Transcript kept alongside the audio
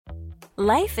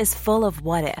Life is full of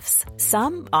what-ifs.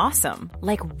 Some awesome,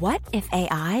 like what if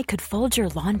AI could fold your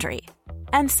laundry?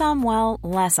 And some, well,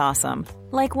 less awesome,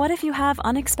 like what if you have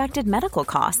unexpected medical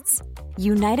costs?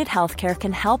 United Healthcare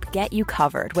can help get you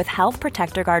covered with Health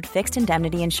Protector Guard fixed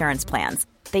indemnity insurance plans.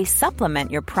 They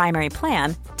supplement your primary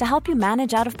plan to help you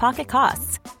manage out-of-pocket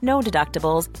costs. No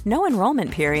deductibles, no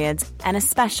enrollment periods, and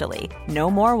especially no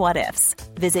more what-ifs.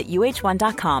 Visit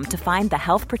uh1.com to find the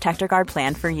Health Protector Guard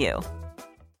plan for you.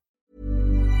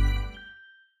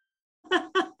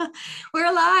 We're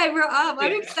alive. We're up.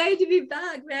 I'm excited to be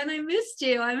back, man. I missed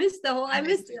you. I missed this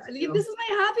is my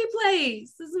happy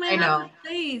place. This is my happy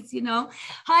place, you know.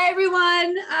 Hi,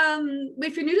 everyone.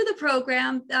 If you're new to the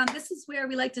program, this is where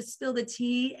we like to spill the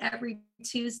tea every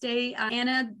Tuesday.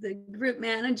 Anna, the group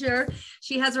manager,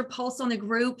 she has her pulse on the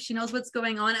group. She knows what's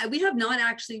going on. We have not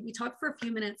actually, we talked for a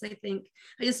few minutes, I think.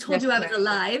 I just told you I was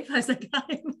alive. I was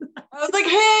like,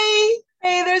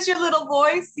 hey, there's your little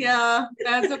voice. Yeah,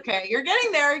 that's okay. You're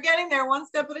getting there one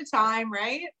step at a time,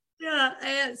 right?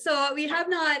 Yeah. So we have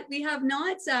not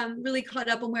really caught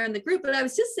up on where in the group, but I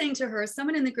was just saying to her,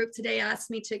 someone in the group today asked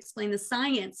me to explain the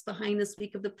science behind this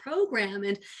week of the program.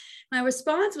 And my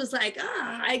response was like,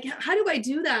 how do I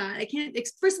do that? I can't,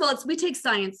 first of all, we take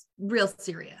science real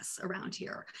serious around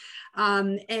here.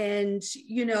 And,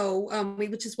 you know,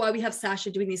 which is why we have Sasha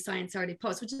doing these Science Saturday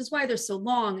posts, which is why they're so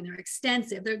long and they're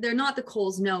extensive. They're not the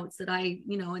Cole's notes that I,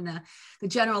 you know, and the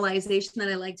generalization that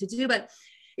I like to do, but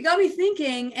it got me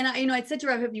thinking. And I said to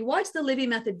her, have you watched the Livy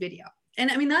Method video? And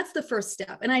I mean, that's the first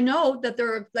step. And I know that there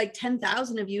are like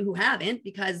 10,000 of you who haven't,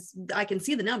 because I can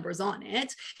see the numbers on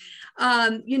it,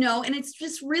 you know, and it's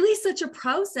just really such a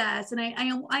process. And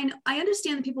I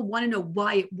understand that people want to know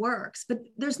why it works, but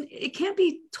it can't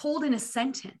be told in a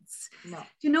sentence. No. Do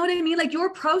you know what I mean? Like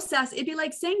your process, it'd be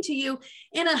like saying to you,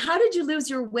 Anna, how did you lose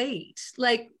your weight?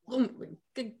 Like,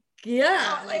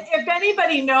 yeah. Like, if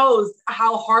anybody knows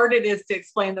how hard it is to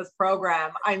explain this program,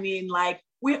 I mean, like,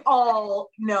 we all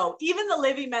know, even the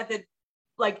Livy Method,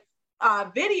 like,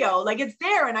 video, like, it's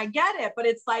there and I get it, but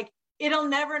it's like, it'll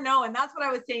never know. And that's what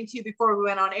I was saying to you before we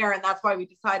went on air. And that's why we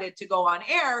decided to go on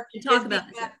air. Talk about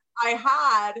it.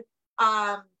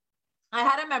 I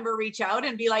had a member reach out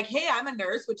and be like, hey, I'm a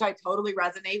nurse, which I totally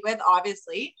resonate with,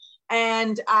 obviously.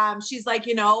 And she's like,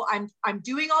 you know, I'm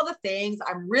doing all the things.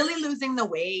 I'm really losing the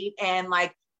weight. And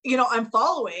like, you know, I'm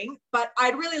following, but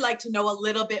I'd really like to know a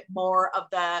little bit more of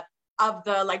the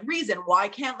like reason why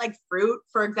can't like fruit,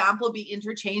 for example, be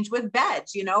interchanged with veg,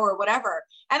 you know, or whatever.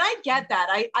 And I get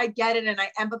that. I get it. And I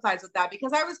empathize with that,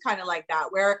 because I was kind of like that,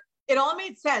 where it all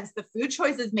made sense. The food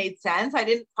choices made sense. I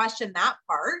didn't question that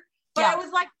part, but I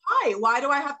was like, why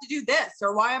do I have to do this?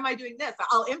 Or why am I doing this?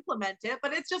 I'll implement it,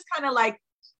 but it's just kind of like,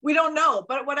 we don't know.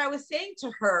 But what I was saying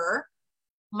to her,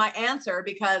 my answer,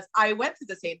 because I went through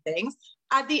the same things,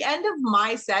 at the end of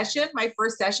my session, my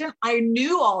first session, I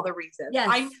knew all the reasons. Yes,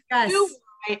 I knew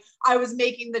why I was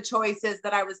making the choices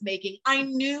that I was making. I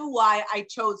knew why I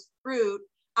chose fruit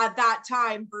at that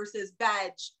time versus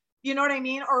veg, you know what I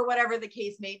mean? Or whatever the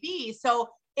case may be. So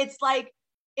it's like,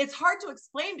 it's hard to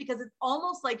explain, because it's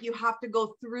almost like you have to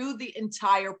go through the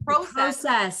entire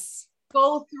process.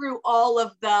 Go through all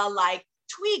of the like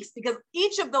tweaks, because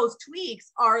each of those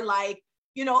tweaks are like,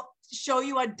 you know, show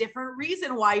you a different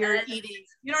reason why you're eating,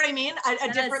 you know what I mean?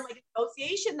 A different like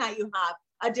association that you have,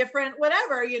 a different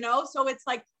whatever, you know? So it's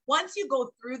like, once you go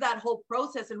through that whole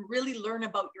process and really learn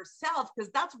about yourself, because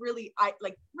that's really,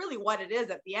 really what it is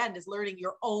at the end, is learning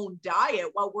your own diet,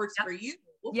 what works for you.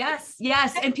 Yes.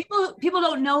 And people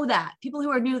don't know that. People who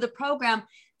are new to the program,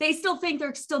 they still think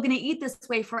they're still going to eat this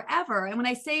way forever. And when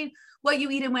I say what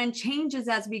you eat and when changes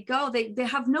as we go, they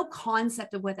have no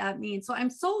concept of what that means. So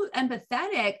I'm so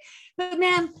empathetic, but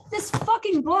man, this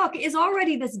fucking book is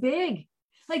already this big.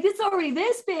 Like, it's already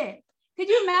this big. Could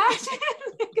you imagine?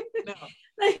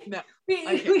 No.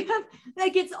 We have,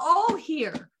 like, it's all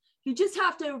here. You just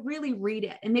have to really read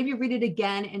it, and maybe read it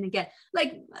again and again.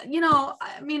 Like, you know,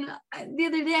 I mean, the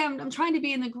other day I'm trying to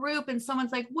be in the group and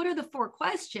someone's like, what are the 4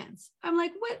 questions? I'm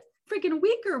like, what freaking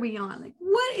week are we on? Like,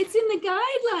 what? It's in the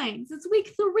guidelines. It's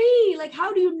week 3. Like,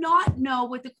 how do you not know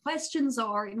what the questions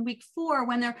are in week 4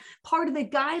 when they're part of the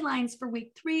guidelines for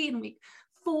week 3 and week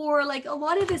 4? Like, a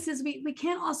lot of this is we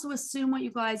can't also assume what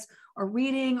you guys are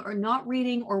reading or not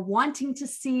reading or wanting to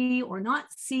see or not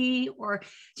see, or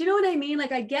do you know what I mean?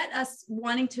 Like, I get us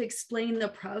wanting to explain the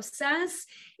process.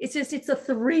 It's just, it's a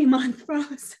 3-month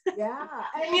process. Yeah.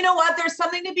 And you know what? There's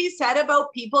something to be said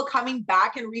about people coming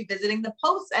back and revisiting the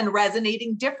posts and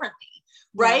resonating differently,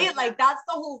 right? Yeah. Like, that's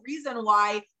the whole reason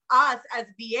why us as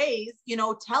VAs, you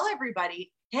know, tell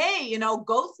everybody, hey, you know,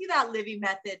 go see that Livy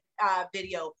Method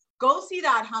video. go see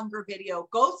that hunger video,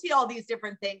 go see all these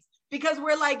different things, because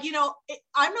we're like,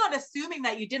 I'm not assuming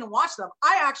that you didn't watch them.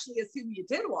 I actually assume you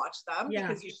did watch them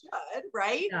because you should,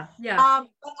 right? But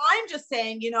I'm just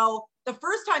saying, the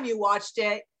first time you watched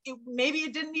it, maybe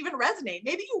it didn't even resonate.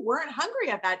 Maybe you weren't hungry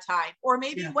at that time, or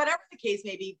maybe whatever the case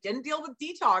may be, didn't deal with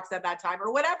detox at that time,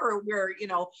 or whatever we're,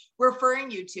 referring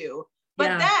you to.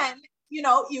 But then, you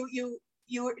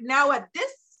now at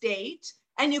this state,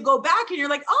 and you go back and you're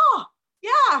like, oh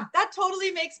yeah, that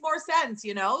totally makes more sense,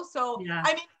 So,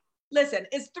 I mean, listen,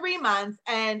 it's 3 months,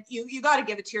 and you got to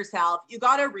give it to yourself. You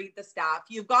got to read the stuff.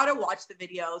 You've got to watch the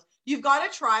videos. You've got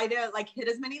to try to hit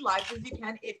as many lives as you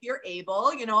can if you're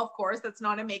able. Of course, that's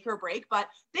not a make or break, but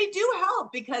they do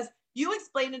help because you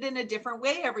explain it in a different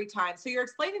way every time. So you're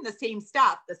explaining the same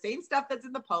stuff that's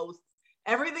in the posts.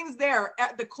 Everything's there.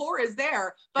 The core is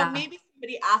there, but maybe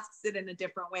somebody asks it in a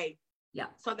different way. Yeah.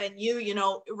 So then you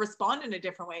respond in a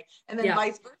different way, and then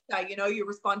vice versa, you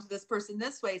respond to this person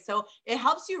this way. So it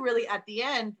helps you really at the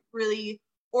end, really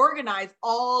organize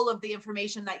all of the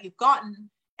information that you've gotten,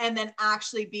 and then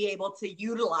actually be able to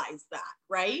utilize that.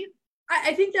 Right.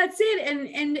 I think that's it.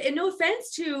 And no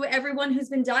offense to everyone who's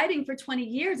been dieting for 20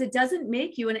 years, it doesn't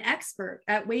make you an expert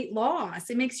at weight loss.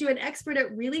 It makes you an expert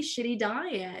at really shitty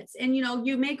diets. And,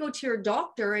 you may go to your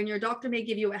doctor, and your doctor may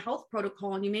give you a health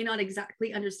protocol, and you may not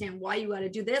exactly understand why you got to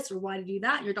do this or why to do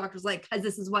that. And your doctor's like, because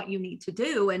this is what you need to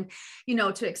do. And,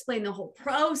 to explain the whole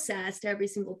process to every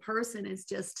single person is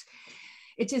just,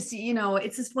 it's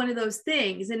just one of those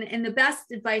things. And the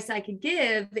best advice I could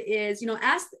give is,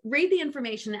 read the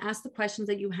information, ask the questions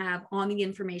that you have on the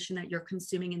information that you're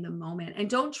consuming in the moment, and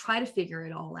don't try to figure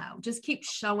it all out. Just keep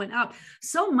showing up.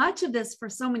 So much of this for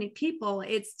so many people,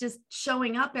 it's just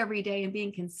showing up every day and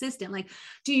being consistent. Like,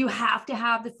 do you have to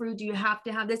have the fruit? Do you have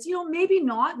to have this? Maybe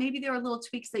not. Maybe there are little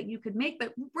tweaks that you could make,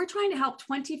 but we're trying to help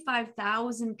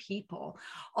 25,000 people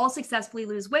all successfully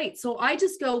lose weight. So I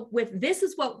just go with, this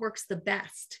is what works the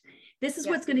best. This is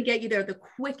what's going to get you there the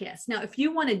quickest. Now, if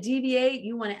you want to deviate,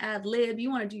 you want to ad lib, you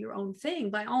want to do your own thing,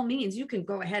 by all means, you can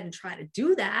go ahead and try to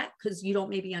do that because you don't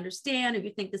maybe understand, or you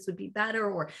think this would be better,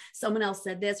 or someone else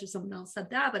said this or someone else said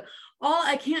that. But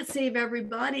I can't save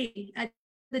everybody. At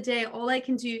the day, all I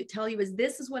can tell you is,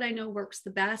 this is what I know works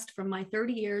the best from my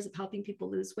 30 years of helping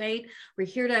people lose weight. We're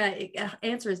here to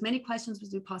answer as many questions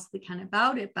as we possibly can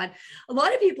about it. But a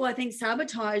lot of people, I think,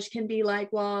 sabotage can be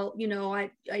like, well,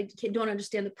 I don't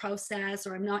understand the process,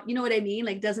 or I'm not, you know what I mean?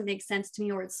 Like, doesn't make sense to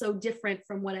me, or it's so different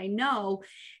from what I know.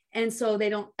 And so they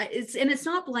don't, it's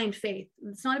not blind faith.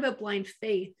 It's not about blind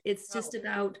faith. It's just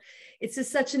about, it's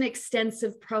just such an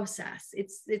extensive process.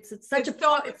 It's such a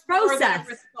process.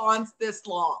 Response this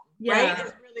long, right?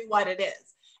 Is really what it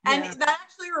is. And that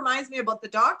actually reminds me about the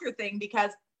doctor thing,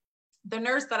 because the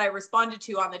nurse that I responded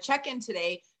to on the check-in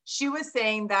today, she was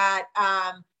saying that,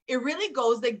 it really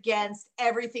goes against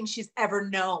everything she's ever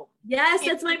known. Yes,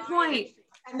 that's my point.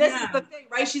 And this is the thing,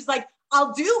 right? She's like,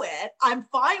 I'll do it. I'm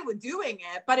fine with doing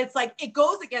it, but it's like, it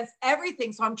goes against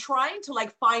everything. So I'm trying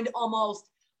to find almost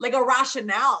like a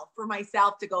rationale for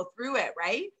myself to go through it.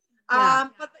 Right.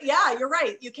 But you're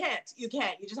right. You can't. You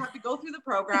just have to go through the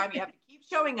program. You have to keep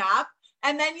showing up,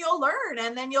 and then you'll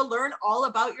learn all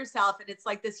about yourself. And it's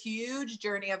like this huge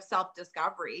journey of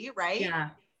self-discovery. Right. Yeah.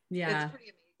 It's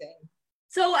pretty amazing.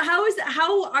 So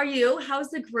how are you? How's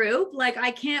the group? Like,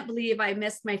 I can't believe I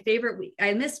missed my favorite week.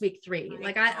 I missed week 3.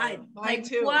 Mine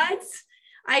too. What?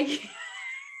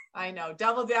 I know.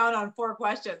 Double down on 4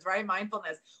 questions, right?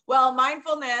 Mindfulness. Well,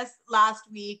 mindfulness last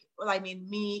week,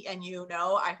 me and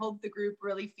I hope the group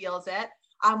really feels it.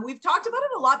 We've talked about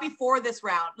it a lot before this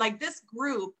round. Like, this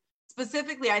group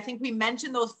specifically, I think we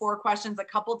mentioned those 4 questions a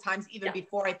couple of times even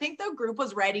before. I think the group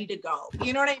was ready to go.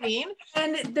 You know what I mean?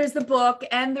 And there's the book,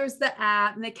 and there's the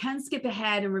app, and they can skip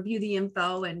ahead and review the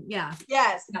info. And Yes.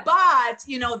 But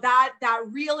that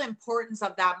real importance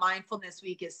of that mindfulness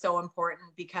week is so important,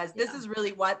 because this is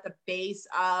really what the base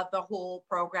of the whole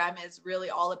program is really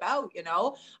all about.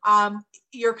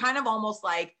 You're kind of almost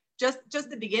like, just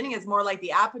the beginning is more like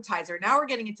the appetizer. Now we're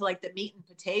getting into like the meat and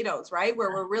potatoes, right? Where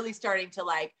we're really starting to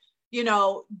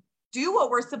do what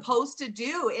we're supposed to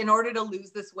do in order to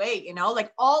lose this weight,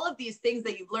 like all of these things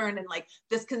that you've learned, and like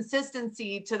this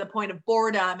consistency to the point of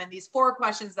boredom, and these 4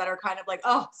 questions that are kind of like,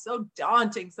 oh, so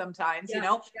daunting sometimes,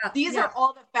 these are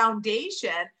all the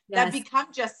foundation that become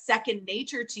just second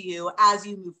nature to you as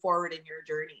you move forward in your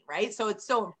journey, right? So it's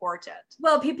so important.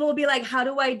 Well, people will be like, how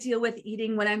do I deal with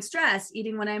eating when I'm stressed,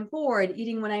 eating when I'm bored,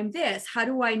 eating when I'm this? How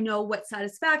do I know what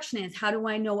satisfaction is? How do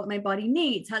I know what my body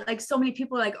needs? Like so many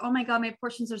people are like, oh my God, my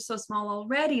portions are so small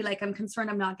already. Like I'm concerned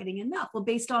I'm not getting enough. Well,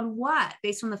 based on what?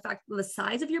 Based on the fact of the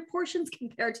size of your portions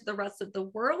compared to the rest of the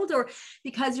world, or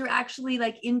because you're actually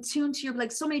like in tune to your,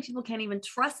 like so many people can't even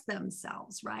trust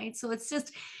themselves, right? So it's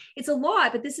just, it's a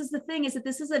lot, but this is the thing, is that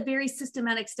this is a very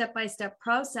systematic step-by-step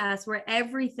process where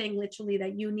everything literally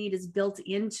that you need is built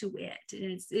into it.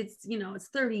 And it's, you know, it's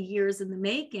 30 years in the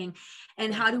making.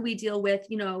 And how do we deal with,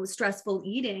 you know, stressful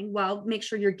eating? Well, make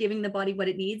sure you're giving the body what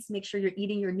it needs, make sure you're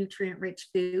eating your nutrient-rich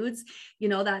foods. You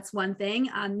know, that's one thing.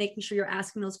 Making sure you're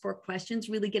asking those 4 questions,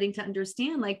 really getting to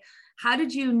understand, like, how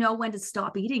did you know when to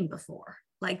stop eating before?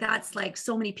 Like, that's like,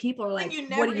 so many people are like,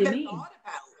 what do you mean? Thought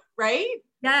about, right?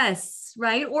 Yes.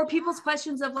 Right. Or people's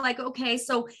questions of like, okay,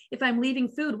 so if I'm leaving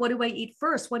food, what do I eat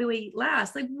first? What do I eat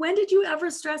last? Like, when did you ever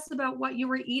stress about what you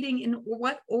were eating in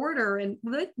what order and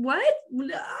what?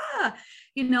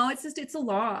 You know, it's just, it's a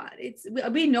lot.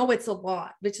 We know it's a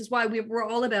lot, which is why we're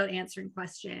all about answering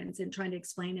questions and trying to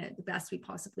explain it the best we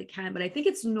possibly can. But I think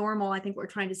it's normal. I think we're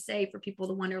trying to say for people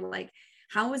to wonder, like,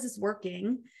 how is this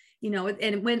working? You know,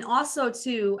 and when also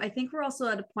too, I think we're also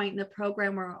at a point in the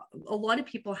program where a lot of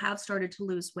people have started to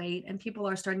lose weight and people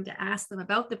are starting to ask them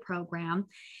about the program.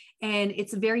 And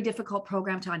it's a very difficult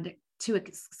program to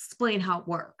explain how it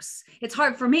works. It's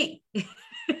hard for me,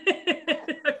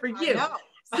 for you.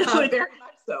 So very much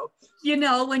so. You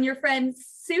know, when your friend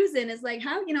Susan is like,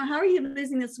 how are you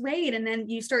losing this weight? And then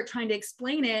you start trying to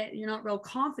explain it. You're not real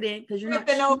confident because you're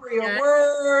tripping over your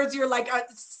words. You're like,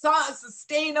 it's not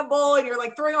sustainable. And you're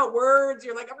like throwing out words.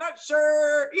 You're like, I'm not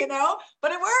sure, you know,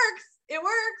 but it works. It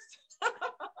works.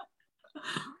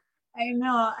 I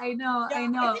know.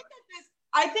 Yeah,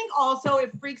 I think also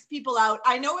it freaks people out.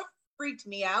 I know it freaked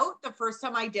me out the first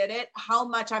time I did it, how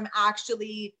much I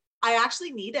actually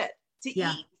need it to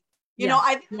eat. You know,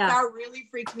 I think that really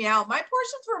freaked me out. My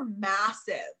portions were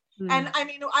massive. And I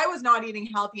mean, I was not eating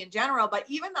healthy in general, but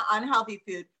even the unhealthy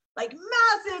food, like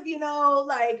massive, you know,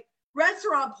 like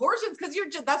restaurant portions, because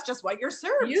that's just what you're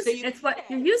served. It's what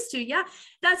you're used to. Yeah.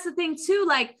 That's the thing too.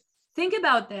 Like, think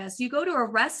about this. You go to a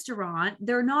restaurant,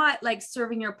 they're not like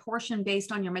serving your portion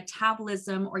based on your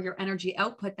metabolism or your energy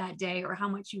output that day or how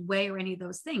much you weigh or any of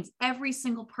those things. Every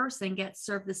single person gets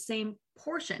served the same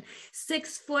portion.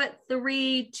 6'3",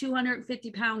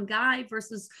 250-pound guy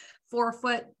versus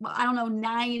 4',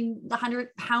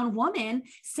 900-pound woman,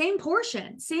 same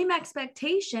portion, same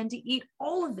expectation to eat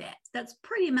all of it. That's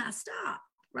pretty messed up.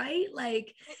 Right?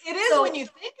 Like it is when you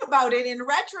think about it in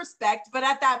retrospect, but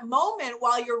at that moment,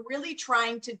 while you're really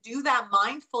trying to do that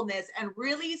mindfulness and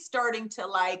really starting to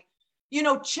like, you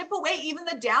know, chip away even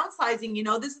the downsizing, you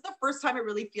know, this is the first time it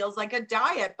really feels like a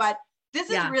diet, but this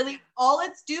is really all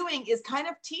it's doing is kind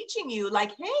of teaching you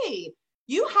like, hey,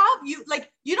 you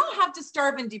don't have to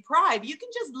starve and deprive. You can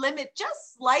just limit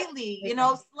just slightly, you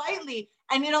know,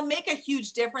 and it'll make a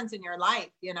huge difference in your life,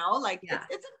 you know, like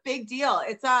it's a big deal.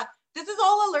 This is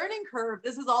all a learning curve.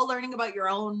 This is all learning about your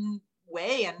own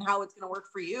way and how it's going to work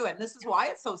for you. And this is why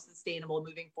it's so sustainable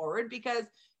moving forward, because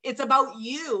it's about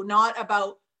you, not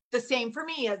about the same for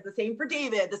me as the same for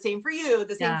David, the same for you,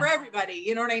 the same for everybody.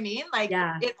 You know what I mean? Like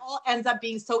it all ends up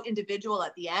being so individual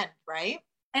at the end, right?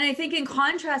 And I think in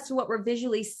contrast to what we're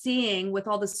visually seeing with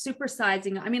all the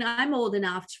supersizing, I mean, I'm old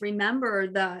enough to remember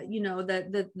the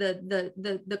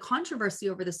controversy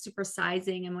over the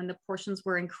supersizing and when the portions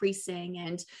were increasing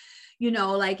and, you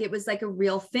know, like it was like a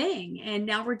real thing. And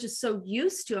now we're just so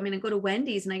used to, I mean, I go to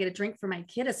Wendy's and I get a drink for my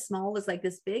kid as small as like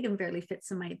this big and barely fits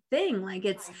in my thing. Like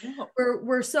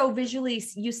we're so visually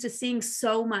used to seeing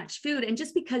so much food. And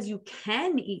just because you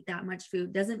can eat that much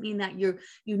food doesn't mean that you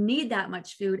need that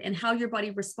much food, and how your body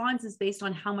responds is based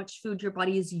on how much food your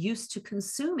body is used to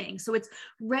consuming. So it's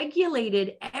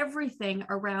regulated everything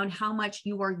around how much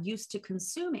you are used to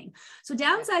consuming. So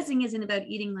downsizing isn't about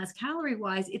eating less calorie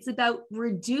wise. It's about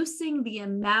reducing the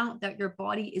amount that your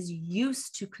body is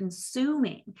used to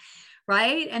consuming,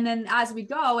 right? And then as we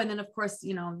go, and then of course,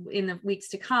 you know, in the weeks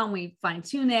to come, we fine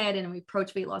tune it and we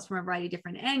approach weight loss from a variety of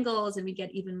different angles and we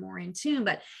get even more in tune.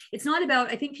 But it's not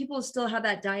about, I think people still have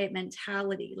that diet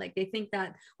mentality. Like they think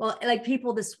that, well, like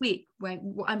people this week,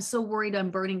 when I'm so worried I'm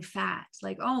burning fat,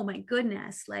 like, oh my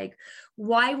goodness, like,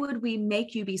 why would we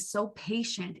make you be so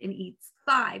patient and eat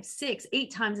 5, 6,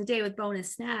 8 times a day with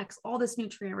bonus snacks, all this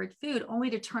nutrient-rich food, only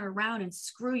to turn around and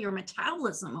screw your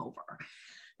metabolism over?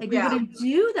 Like we wouldn't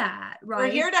do that, right?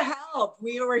 We're here to help.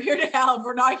 We're here to help.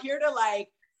 We're not here to like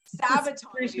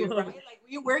sabotage you, right?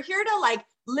 Like we're here to like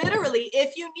literally,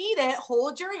 if you need it,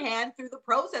 hold your hand through the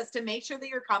process to make sure that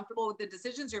you're comfortable with the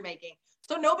decisions you're making.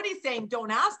 So nobody's saying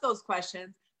don't ask those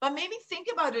questions, but maybe think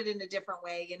about it in a different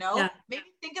way, you know? Yeah. Maybe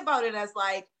think about it as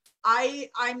like,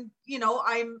 I'm, you know,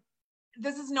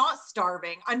 this is not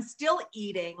starving. I'm still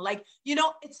eating. Like, you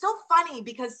know, it's so funny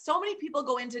because so many people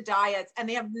go into diets and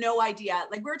they have no idea.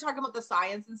 Like we were talking about the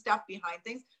science and stuff behind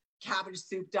things. Cabbage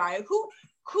soup diet.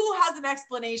 Who has an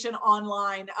explanation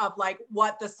online of like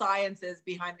what the science is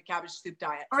behind the cabbage soup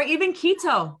diet? Or even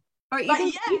keto.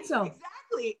 Keto.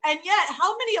 Exactly. And yet,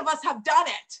 how many of us have done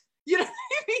it? You know what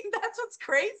I mean? That's what's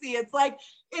crazy. It's like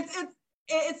it's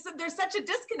there's such a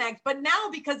disconnect, but now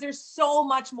because there's so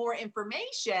much more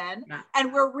information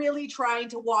and we're really trying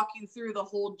to walk you through the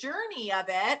whole journey of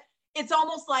it, it's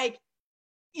almost like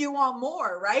you want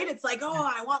more, right? It's like, oh,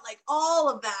 I want like all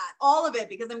of that, all of it,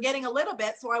 because I'm getting a little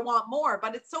bit, so I want more.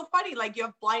 But it's so funny, like you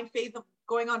have blind faith of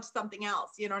going on to something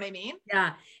else. You know what I mean?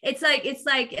 Yeah.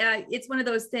 It's one of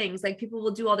those things, like people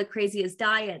will do all the craziest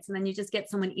diets and then you just get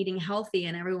someone eating healthy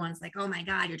and everyone's like, oh my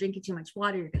God, you're drinking too much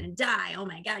water. You're going to die. Oh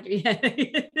my God. Yeah,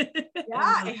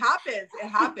 it happens. It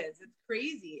happens. It's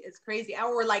crazy. It's crazy.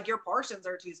 Or like your portions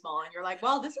are too small and you're like,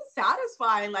 well, this is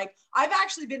satisfying. Like I've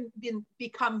actually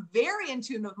become very in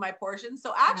tune with my portions.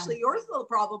 So actually yours is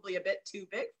probably a bit too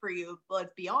big for you.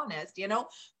 Let's be honest, you know,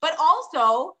 but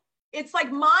also it's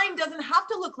like mine doesn't have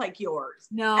to look like yours.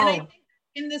 No. And I think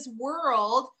in this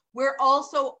world, we're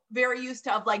also very used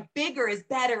to of like bigger is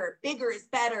better.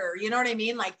 You know what I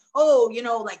mean? Like, oh, you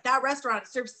know, like that restaurant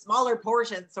serves smaller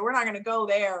portions, so we're not going to go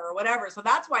there or whatever. So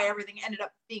that's why everything ended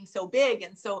up being so big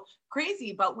and so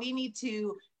crazy. But we need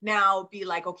to now be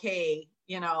like, okay,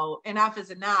 you know, enough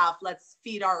is enough. Let's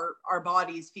feed our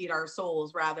bodies, feed our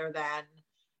souls rather than,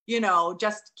 you know,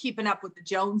 just keeping up with the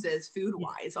Joneses food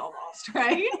wise almost,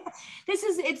 right?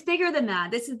 It's bigger than that.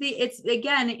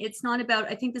 It's not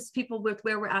about, I think this people with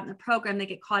where we're at in the program, they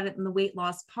get caught up in the weight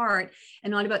loss part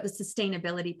and not about the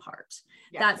sustainability part.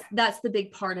 That's the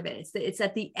big part of it. It's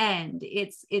at the end.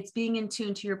 It's being in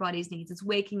tune to your body's needs. It's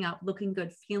waking up, looking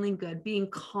good, feeling good, being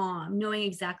calm, knowing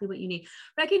exactly what you need,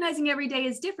 recognizing every day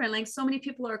is different. Like so many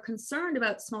people are concerned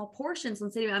about small portions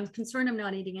and say, I'm concerned I'm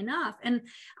not eating enough. And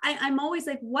I'm always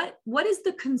like, what is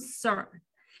the concern?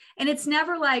 And it's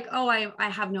never like, oh, I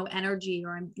have no energy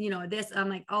or I'm, you know, this, I'm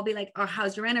like, I'll be like, oh,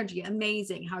 how's your energy?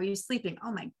 Amazing. How are you sleeping?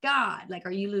 Oh my God. Like,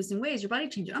 are you losing weight? Is your body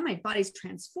changing? Oh, my body's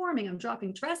transforming. I'm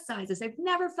dropping dress sizes. I've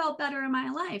never felt better in my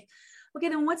life. Okay,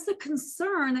 then what's the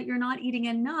concern that you're not eating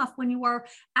enough when you are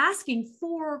asking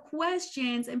 4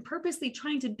 questions and purposely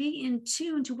trying to be in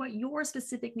tune to what your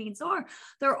specific needs are?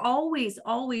 They're always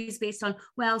based on,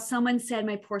 well, someone said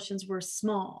my portions were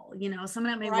small, you know,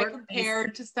 someone at my work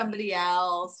compared to somebody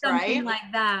else, something right?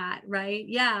 like that, right?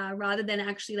 Yeah, rather than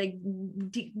actually like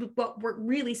what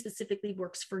really specifically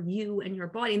works for you and your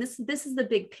body. And this is the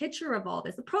big picture of all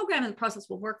this. The program and the process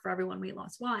will work for everyone weight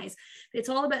loss wise. It's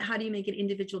all about how do you make it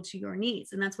individual to your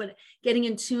needs. And that's what getting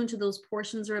in tune to those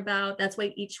portions are about. That's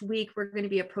why each week we're going to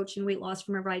be approaching weight loss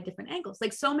from a variety of different angles.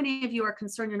 Like so many of you are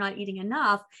concerned you're not eating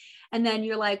enough. And then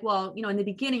you're like, well, you know, in the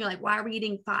beginning, you're like, why are we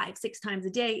eating 5, 6 times a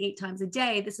day, 8 times a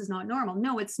day? This is not normal.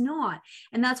 No, it's not.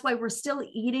 And that's why we're still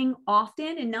eating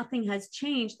often and nothing has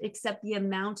changed except the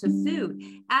amount of food.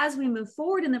 As we move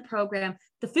forward in the program,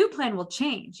 the food plan will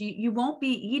change. You won't be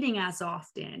eating as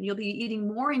often. You'll be eating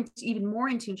even more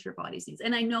in tune to your body's needs.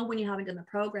 And I know when you haven't done the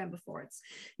program before,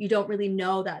 you don't really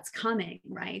know that's coming,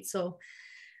 right? So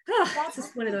that's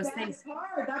just one of those things.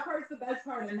 That part's the best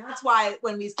part. And that's why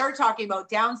when we start talking about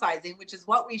downsizing, which is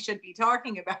what we should be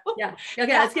talking about. Yeah.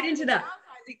 Okay. Let's get into that.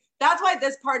 That's why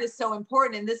this part is so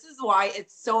important. And this is why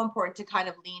it's so important to kind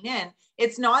of lean in.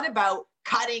 It's not about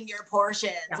cutting your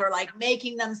portions or like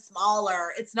making them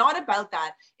smaller. It's not about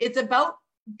that. It's about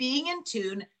being in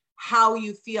tune, how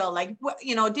you feel. Like,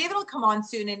 you know, David will come on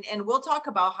soon and we'll talk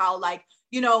about how, like,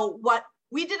 you know, what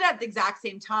we did at the exact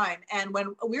same time. And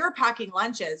when we were packing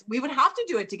lunches, we would have to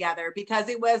do it together because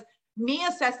it was me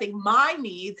assessing my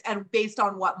needs and based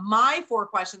on what my 4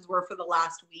 questions were for the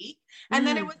last week. And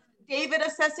then it was David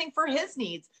assessing for his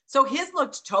needs. So his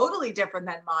looked totally different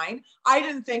than mine. I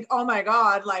didn't think, oh my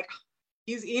God, like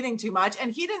he's eating too much.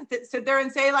 And he didn't sit there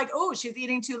and say like, oh, she's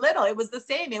eating too little. It was the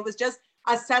same. It was just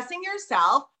assessing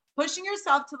yourself, pushing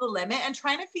yourself to the limit and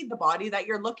trying to feed the body that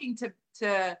you're looking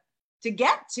to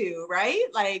get to, right?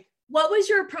 Like, What was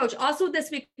your approach? Also, this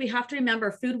week we have to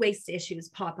remember food waste issues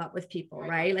pop up with people,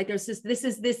 right? Like there's this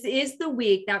is the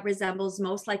week that resembles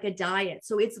most like a diet.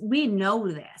 So we know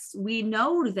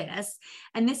this,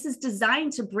 and this is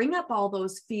designed to bring up all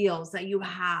those feels that you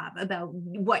have about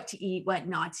what to eat, what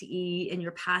not to eat, and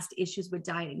your past issues with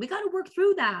dieting. We got to work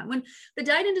through that. When the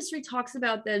diet industry talks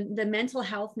about the mental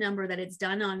health number that it's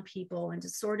done on people and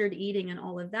disordered eating and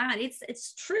all of that,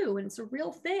 it's true, and it's a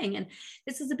real thing. And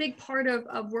this is a big part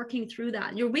of working through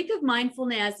that. Your week of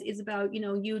mindfulness is about,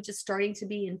 you just starting to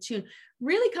be in tune,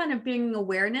 really kind of bringing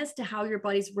awareness to how your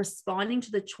body's responding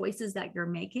to the choices that you're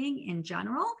making in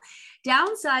general.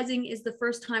 Downsizing is the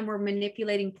first time we're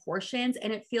manipulating portions,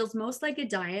 and it feels most like a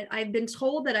diet. I've been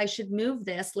told that I should move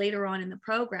this later on in the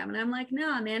program. And I'm like,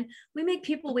 nah, man, we make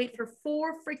people wait for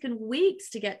 4 freaking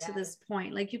weeks to get to this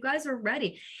point. Like, you guys are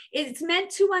ready. It's meant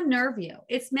to unnerve you.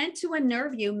 It's meant to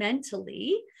unnerve you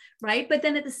mentally, right? But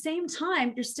then at the same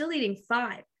time, you're still eating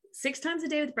 5, 6 times a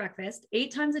day with breakfast,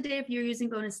 8 times a day if you're using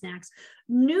bonus snacks,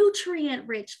 nutrient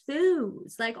rich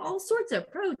foods, like all sorts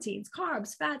of proteins,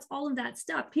 carbs, fats, all of that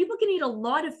stuff. People can eat a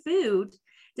lot of food.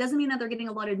 Doesn't mean that they're getting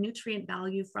a lot of nutrient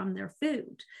value from their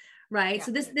food, right? Yeah.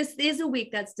 So this is a week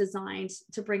that's designed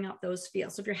to bring up those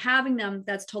feels. So if you're having them,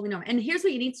 that's totally normal. And here's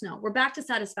what you need to know. We're back to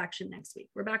satisfaction next week.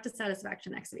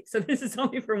 So this is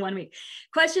only for 1 week.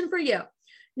 Question for you.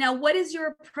 Now, what is your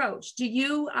approach? Do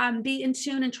you be in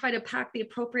tune and try to pack the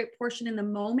appropriate portion in the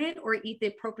moment, or eat the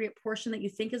appropriate portion that you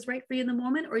think is right for you in the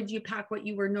moment? Or do you pack what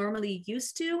you were normally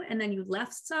used to and then you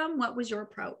left some? What was your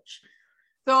approach?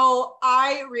 So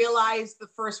I realized the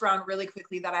first round really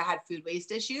quickly that I had food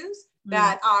waste issues,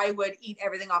 that I would eat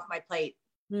everything off my plate.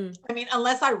 I mean,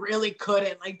 unless I really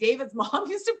couldn't. Like, David's mom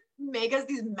used to make us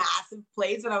these massive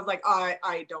plates, and I was like, oh,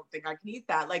 I don't think I can eat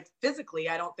that. Like, physically,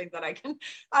 I don't think that I can,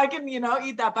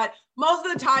 eat that. But most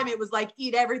of the time it was like,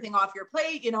 eat everything off your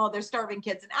plate. There's starving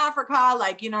kids in Africa.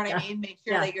 Like, you know what I mean? Make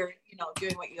sure that you're,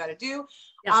 doing what you got to do.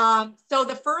 So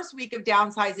the first week of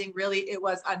downsizing, really, it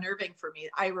was unnerving for me.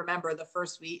 I remember the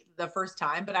first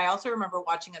time, but I also remember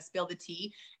watching us spill the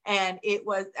tea, and it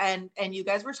was, and you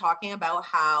guys were talking about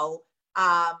how,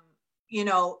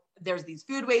 there's these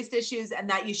food waste issues, and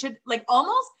that you should, like,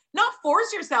 almost not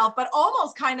force yourself, but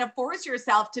almost kind of force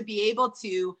yourself to be able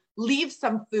to leave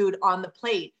some food on the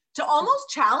plate, to almost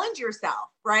challenge yourself.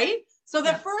 Right. So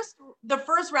the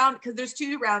first round, because there's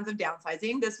 2 rounds of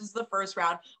downsizing. This was the first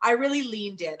round. I really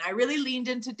leaned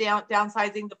into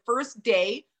downsizing. The first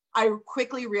day, I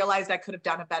quickly realized I could have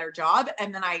done a better job.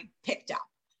 And then I picked up.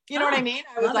 You know what I mean?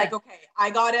 I was like, okay,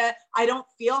 I don't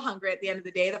feel hungry at the end of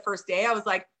the day. The first day I was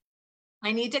like,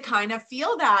 I need to kind of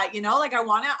feel that, like I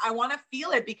want to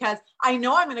feel it, because I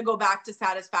know I'm going to go back to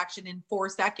satisfaction in 4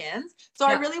 seconds. So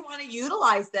I really want to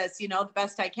utilize this, the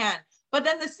best I can. But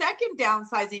then the second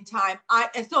downsizing time,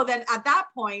 so then at that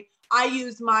point, I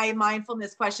used my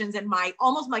mindfulness questions and my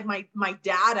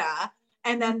data,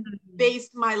 and then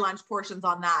based my lunch portions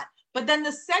on that. But then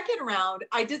the second round,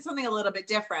 I did something a little bit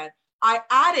different. I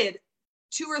added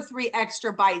 2 or 3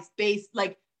 extra bites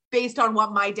based on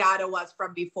what my data was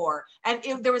from before. And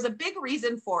there was a big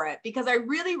reason for it, because I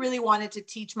really, really wanted to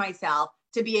teach myself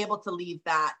to be able to leave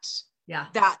that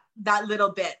little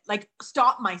bit, like,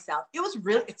 stop myself.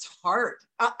 It's hard.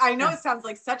 I know it sounds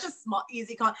like such a small,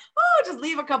 easy just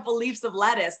leave a couple leaves of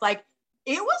lettuce. Like,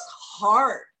 it was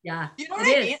hard. Yeah. You know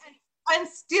what I mean? And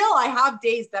still I have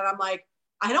days that I'm like,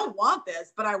 I don't want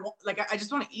this, but I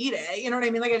just want to eat it. You know what I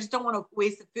mean? Like, I just don't want to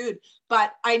waste the food,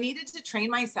 but I needed to train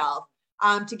myself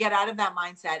to get out of that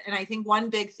mindset. And I think one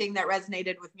big thing that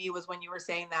resonated with me was when you were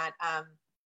saying that,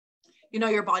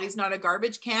 your body's not a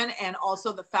garbage can. And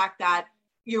also the fact that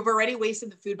you've already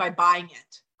wasted the food by buying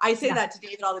it. I say that to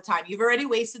David all the time. You've already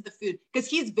wasted the food, because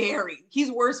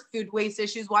he's worse food waste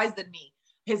issues wise than me.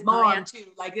 His mom too.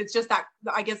 Like, it's just that,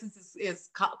 I guess it's his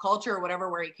culture or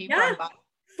whatever, where he came from.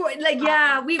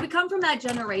 But we come from that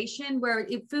generation where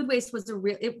food waste was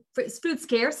food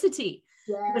scarcity.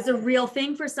 It was a real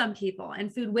thing for some people,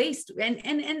 and food waste. And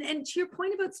to your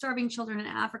point about starving children in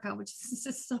Africa, which is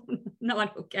just so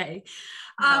not okay.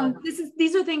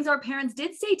 These are things our parents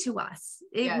did say to us.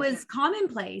 It was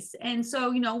commonplace. And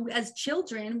so, as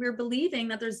children, we're believing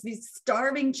that there's these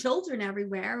starving children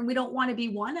everywhere, and we don't want to be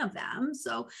one of them.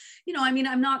 So,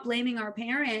 I'm not blaming our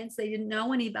parents. They didn't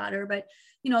know any better, but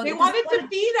they wanted to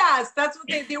feed us. That's what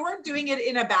they weren't doing it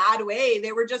in a bad way.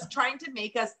 They were just trying to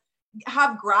make us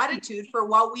have gratitude for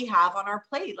what we have on our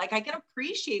plate. Like, I can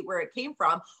appreciate where it came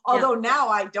from. Although now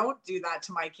I don't do that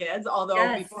to my kids.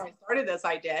 Although before I started this,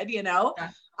 I did,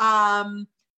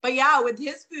 but with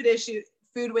his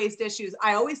food waste issues,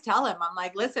 I always tell him, I'm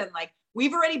like, listen, like,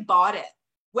 we've already bought it.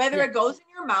 Whether it goes in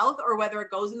your mouth or whether it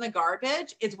goes in the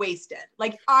garbage, it's wasted.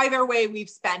 Like either way, we've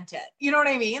spent it. You know what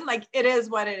I mean? Like it is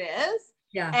what it is.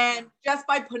 Yeah. And just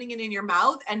by putting it in your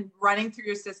mouth and running through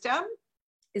your system,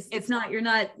 it's not, you're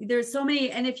not, there's so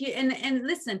many. And if you, and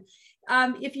listen,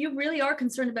 if you really are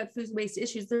concerned about food waste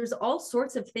issues, there's all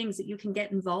sorts of things that you can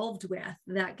get involved with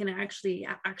that can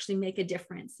actually make a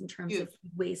difference in terms of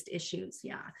waste issues.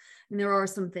 Yeah. And there are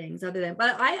some things other than,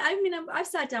 but I mean, I've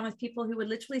sat down with people who would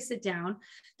literally sit down,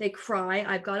 they cry,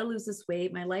 I've got to lose this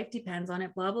weight, my life depends on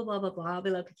it, blah, blah, blah, blah, blah. I'll be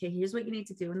like, okay, here's what you need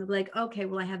to do. And they'll be like, okay,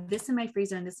 well, I have this in my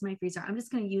freezer and this in my freezer. I'm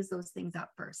just going to use those things up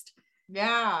first.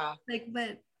 Yeah. Like,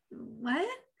 but what?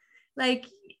 Like,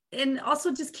 and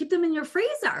also just keep them in your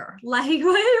freezer. Like, why are you going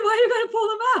to pull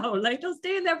them out? Like, they'll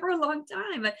stay in there for a long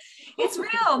time. But it's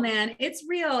real, man. It's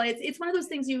real. It's one of those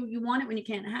things you want it when you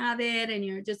can't have it. And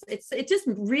you're just, it's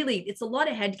a lot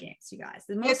of head games, you guys.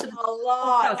 It's a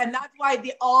lot. And that's why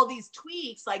all these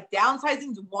tweaks, like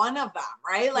downsizing is one of them,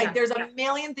 right? Like there's a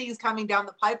million things coming down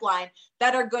the pipeline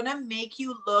that are going to make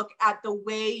you look at the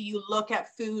way you look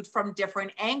at food from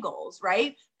different angles,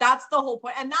 right? That's the whole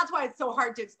point. And that's why it's so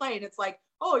hard to explain. It's like,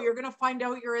 oh, you're going to find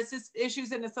out your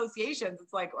issues in associations.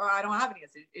 It's like, well, I don't have any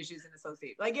issues in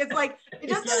associations. Like, it's like, it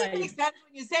just doesn't make sense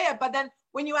when you say it. But then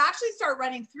when you actually start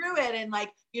running through it and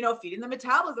like, you know, feeding the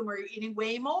metabolism where you're eating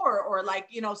way more or like,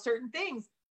 you know, certain things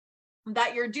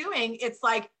that you're doing, it's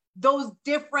like those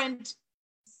different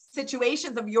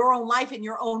situations of your own life and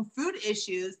your own food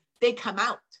issues, they come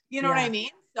out. You know what I mean?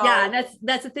 So, yeah,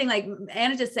 that's the thing. Like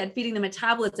Anna just said, feeding the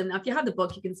metabolism. Now, if you have the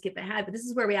book, you can skip ahead, but this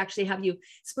is where we actually have you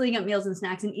splitting up meals and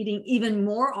snacks and eating even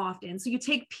more often. So you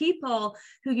take people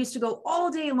who used to go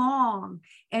all day long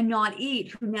and not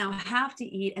eat, who now have to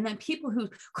eat. And then people who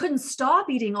couldn't stop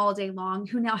eating all day long,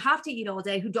 who now have to eat all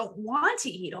day, who don't want to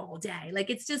eat all day. Like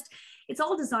it's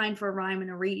all designed for a rhyme and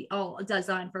a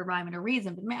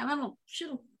reason. But man, I don't,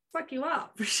 shit'll fuck you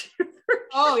up for sure.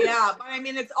 Oh yeah. But I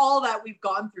mean, it's all that we've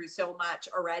gone through so much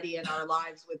already in our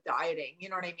lives with dieting. You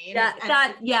know what I mean?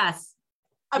 Yes.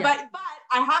 But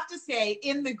I have to say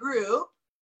in the group,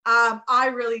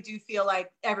 I really do feel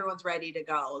like everyone's ready to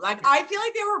go. Like, I feel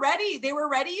like they were ready. They were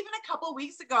ready even a couple of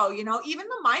weeks ago, you know, even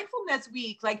the mindfulness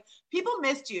week, like people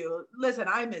missed you. Listen,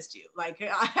 I missed you. Like,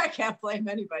 I can't blame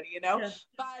anybody, you know,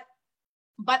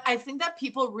 but I think that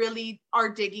people really are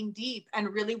digging deep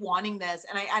and really wanting this.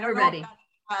 And I don't know if that's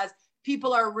because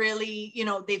people are really, you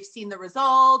know, they've seen the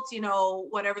results, you know,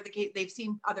 whatever the case, they've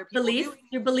seen other people doing.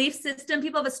 Your belief system,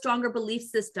 people have a stronger belief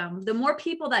system. The more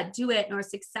people that do it and are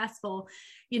successful,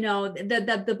 you know,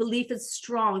 the belief is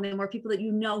strong. The more people that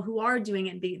you know who are doing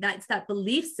it, that's that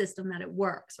belief system that it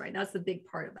works, right? That's the big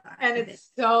part of that. And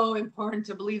it's so important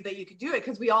to believe that you can do it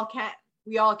because we all can.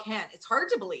 We all can. It's hard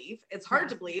to believe. It's hard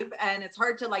to believe. And it's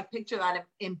hard to like picture that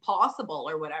impossible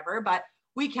or whatever, but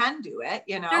we can do it,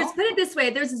 you know. Put it this way,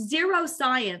 there's zero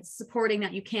science supporting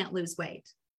that you can't lose weight.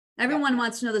 Everyone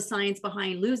wants to know the science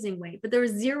behind losing weight, but there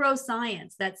is zero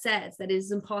science that says that it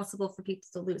is impossible for people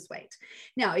to lose weight.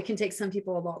 Now, it can take some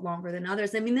people a lot longer than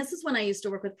others. I mean, this is when I used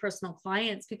to work with personal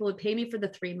clients. People would pay me for the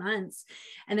 3 months,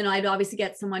 and then I'd obviously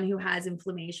get someone who has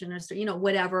inflammation or, you know,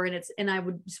 whatever. And I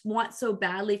would just want so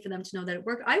badly for them to know that it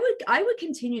worked. I would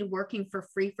continue working for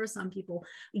free for some people,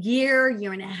 year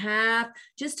and a half,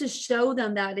 just to show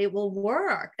them that it will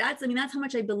work. That's how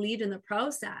much I believed in the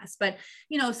process. But,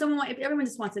 you know, if everyone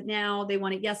just wants it now, they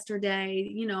want it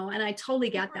yesterday, you know, and I totally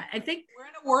get that. I think we're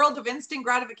in a world of instant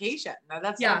gratification.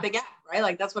 That's what they get, right?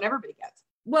 Like that's what everybody gets.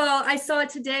 Well, I saw it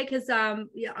today because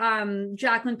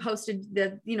Jacqueline posted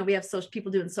that, you know, we have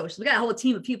people doing socials. We got a whole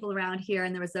team of people around here,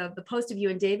 and there was the post of you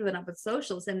and David went up with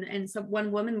socials, and so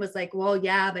one woman was like, well,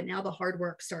 yeah, but now the hard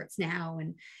work starts now,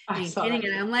 and getting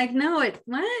it. I'm like, no,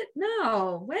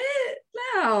 no.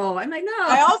 I'm like, no.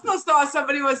 I also saw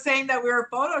somebody was saying that we were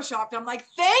photoshopped. I'm like,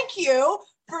 thank you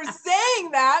for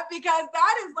saying that, because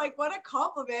that is like, what a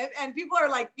compliment. And people are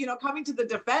like, you know, coming to the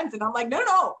defense, and I'm like,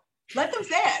 no, let them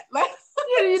say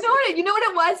it. You know what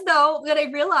it was though, that I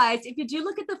realized, if you do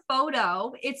look at the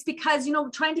photo, it's because, you know,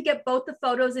 trying to get both the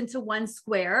photos into one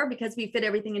square, because we fit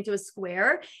everything into a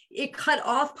square, it cut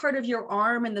off part of your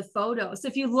arm in the photo. So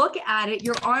if you look at it,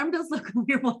 your arm does look,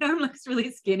 your one arm looks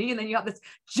really skinny, and then you have this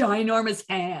ginormous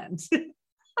hand.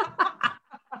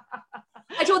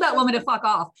 I told that woman to fuck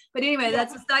off, but anyway,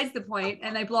 that's besides the point,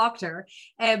 and I blocked her.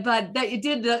 But that it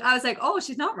did. I was like, oh,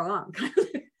 she's not wrong.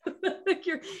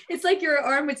 It's like your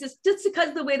arm was just because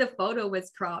of the way the photo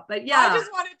was cropped. But yeah, I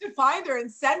just wanted to find her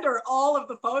and send her all of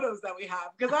the photos that we have,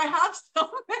 because I have so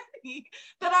many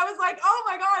that I was like, oh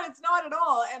my God, it's not at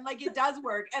all. And like, it does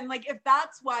work. And like, if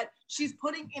that's what she's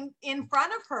putting in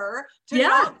front of her to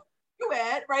not do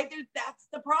it, right? That's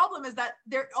the problem, is that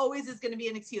there always is going to be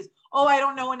an excuse. Oh, I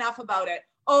don't know enough about it.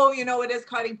 Oh, you know, it is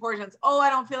cutting portions. Oh, I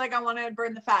don't feel like I want to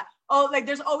burn the fat. Oh, like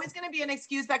there's always going to be an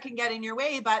excuse that can get in your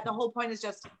way. But the whole point is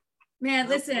just, man,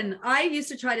 listen, I used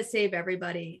to try to save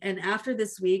everybody. And after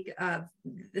this week of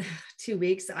 2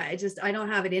 weeks, I don't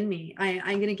have it in me.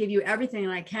 I'm going to give you everything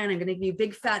I can. I'm going to give you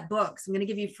big fat books. I'm going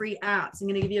to give you free apps. I'm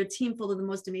going to give you a team full of the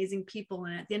most amazing people.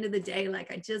 And at the end of the day,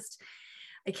 like,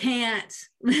 I can't,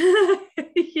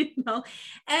 you know,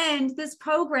 and this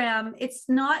program, it's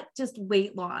not just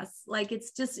weight loss. Like,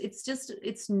 it's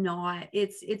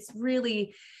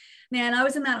really, man, I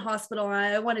was in that hospital and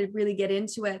I wanted to really get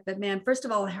into it. But man, first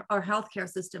of all, our healthcare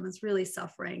system is really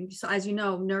suffering. So as you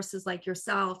know, nurses like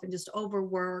yourself and just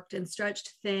overworked and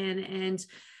stretched thin. And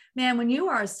man, when you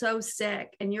are so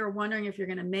sick and you're wondering if you're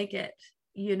going to make it,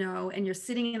 you know, and you're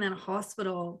sitting in that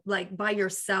hospital, like by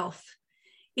yourself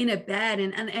in a bed,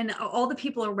 and all the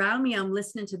people around me, I'm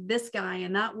listening to this guy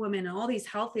and that woman and all these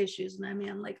health issues. And I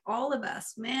mean, like all of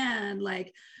us, man,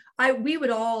 like we would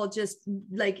all just,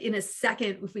 like, in a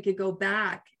second, if we could go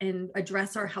back and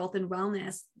address our health and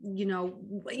wellness, you know,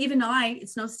 even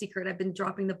it's no secret, I've been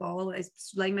dropping the ball. I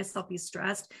was letting myself be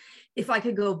stressed. If I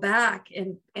could go back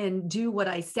and do what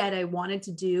I said I wanted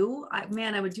to do, I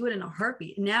would do it in a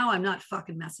heartbeat. Now I'm not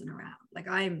fucking messing around. Like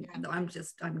I'm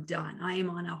done. I am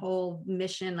on a whole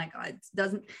mission. Like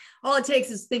all it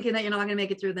takes is thinking that you're not going to make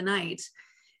it through the night.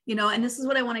 You know, and this is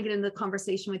what I want to get into the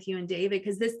conversation with you and David,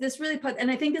 because this really and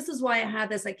I think this is why I have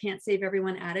this I can't save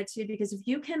everyone attitude, because if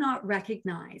you cannot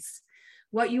recognize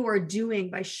what you are doing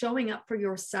by showing up for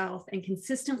yourself and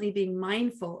consistently being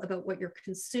mindful about what you're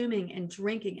consuming and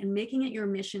drinking and making it your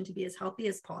mission to be as healthy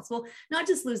as possible, not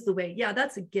just lose the weight. Yeah,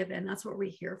 that's a given. That's what we're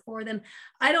here for. Then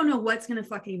I don't know what's going to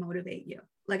fucking motivate you.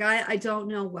 Like, I don't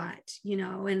know what, you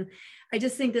know, and I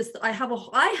just think I have a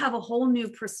whole new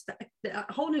perspective,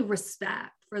 a whole new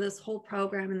respect for this whole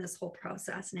program and this whole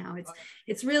process now.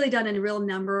 It's really done a real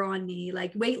number on me.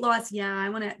 Like weight loss, yeah, I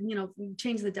want to, you know,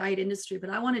 change the diet industry, but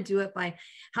I want to do it by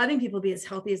having people be as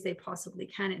healthy as they possibly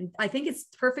can. And I think it's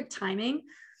perfect timing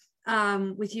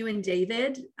with you and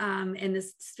David and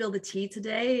this Spill the Tea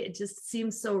today. It just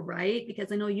seems so right, because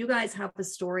I know you guys have a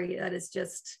story that is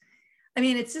just, I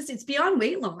mean, it's beyond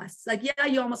weight loss. Like, yeah,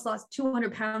 you almost lost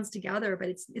 200 pounds together, but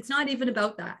it's not even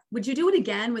about that. Would you do it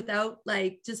again without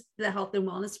like just the health and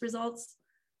wellness results?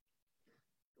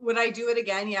 Would I do it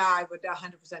again? Yeah, I would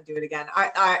 100% do it again.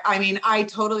 I mean, I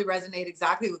totally resonate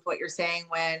exactly with what you're saying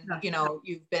when, you know,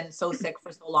 you've been so sick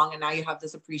for so long and now you have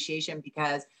this appreciation,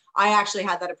 because I actually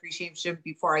had that appreciation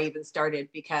before I even started,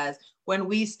 because when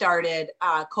we started,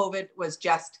 COVID was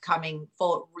just coming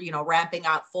full, you know, ramping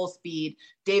up full speed.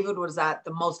 David was at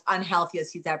the most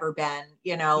unhealthiest he's ever been,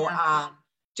 you know,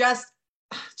 just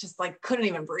like couldn't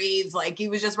even breathe. Like he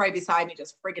was just right beside me,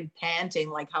 just freaking panting,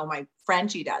 like how my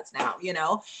Frenchie does now, you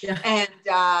know?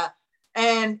 Yeah.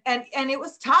 And it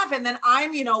was tough. And then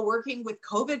I'm, you know, working with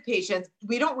COVID patients.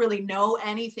 We don't really know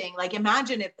anything. Like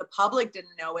imagine if the public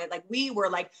didn't know it, like we were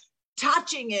like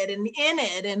touching it and in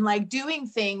it and like doing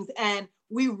things. And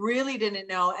we really didn't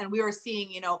know. And we were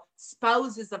seeing, you know,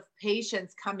 spouses of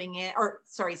patients coming in, or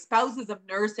sorry, spouses of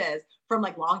nurses from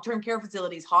like long-term care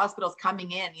facilities, hospitals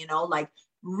coming in, you know, like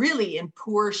really in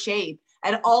poor shape.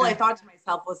 And all I thought to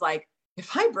myself was like,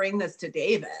 if I bring this to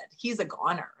David, he's a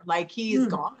goner. Like he's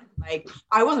gone. Like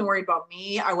I wasn't worried about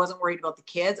me. I wasn't worried about the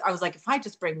kids. I was like, if I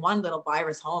just bring one little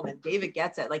virus home and David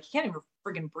gets it, like he can't even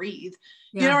friggin' breathe.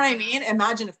 Yeah. You know what I mean?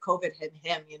 Imagine if COVID hit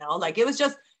him, you know, like it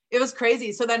was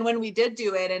crazy. So then when we did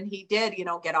do it and he did, you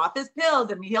know, get off his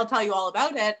pills and he'll tell you all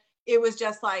about it, it was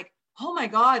just like, oh my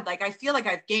God, like I feel like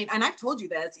I've gained, and I've told you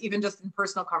this, even just in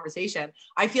personal conversation,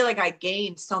 I feel like I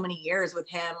gained so many years with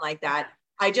him like that.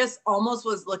 I just almost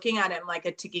was looking at him like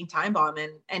a ticking time bomb.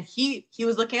 And he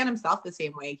was looking at himself the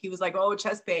same way. He was like, oh,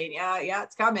 chest pain. Yeah,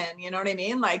 it's coming. You know what I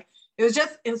mean? Like, it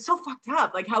was so fucked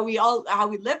up. Like how we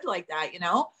lived like that, you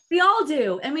know? We all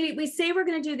do. And we say we're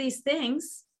going to do these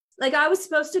things. Like I was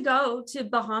supposed to go to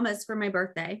Bahamas for my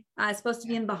birthday. I was supposed to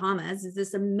be in Bahamas. It's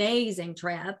this amazing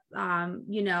trip,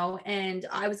 you know, and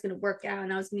I was going to work out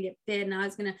and I was going to get fit and I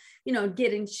was going to, you know,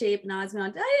 get in shape. And I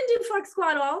didn't do fuck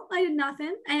squat all. I did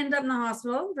nothing. I ended up in the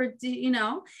hospital for, you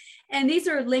know, and these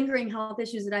are lingering health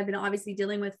issues that I've been obviously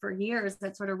dealing with for years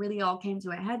that sort of really all came to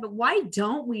a head. But why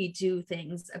don't we do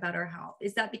things about our health?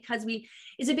 Is it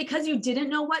because you didn't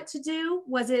know what to do?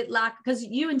 Was it lack? Because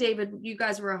you and David, you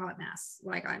guys were a hot mess.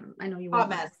 Like I know you were hot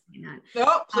mess.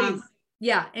 No, please.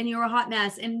 Yeah. And you were a hot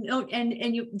mess. And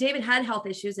David had health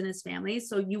issues in his family.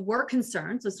 So you were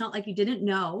concerned. So it's not like you didn't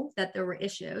know that there were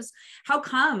issues. How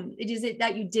come? Is it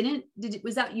that you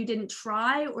was that you didn't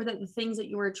try, or that the things that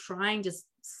you were trying just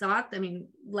sucked? I mean,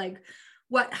 like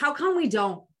how come we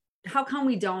don't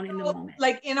in the moment?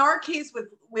 Like in our case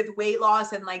with weight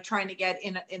loss and like trying to get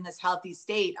in this healthy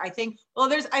state, I think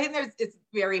it's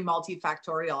very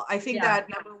multifactorial. I think that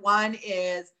number one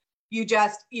is you're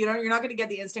not going to get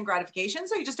the instant gratification.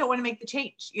 So you just don't want to make the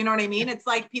change. You know what I mean? It's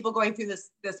like people going through this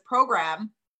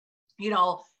program,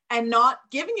 and not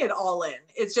giving it all in.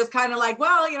 It's just kind of like,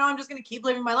 well, I'm just going to keep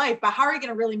living my life. But how are you going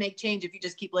to really make change if you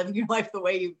just keep living your life the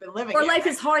way you've been living? Or life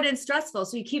is hard and stressful.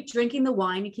 So you keep drinking the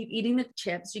wine, you keep eating the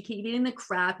chips, you keep eating the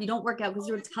crap. You don't work out because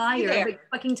you're tired,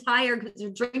 but fucking tired because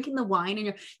you're drinking the wine and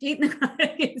you're eating the crap.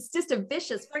 It's just a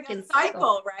vicious freaking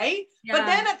cycle, right? Yeah. But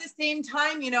then at the same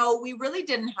time, we really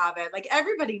didn't have it. Like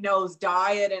everybody knows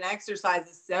diet and exercise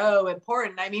is so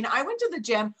important. I mean, I went to the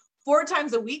gym 4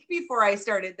 times a week before I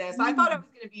started this. I thought I was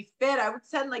going to be fit. I would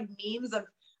send like memes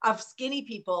of skinny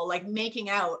people like making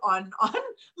out on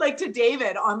like to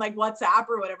David on like WhatsApp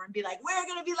or whatever, and be like, we're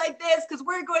going to be like this because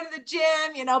we're going to the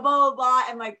gym, blah, blah, blah.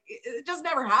 And like, it just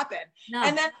never happened. No.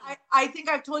 And then I think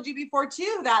I've told you before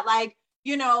too, that like,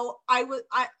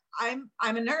 I'm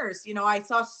a nurse, I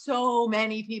saw so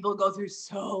many people go through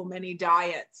so many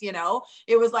diets,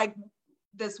 it was like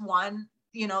this one,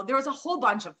 there was a whole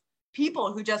bunch of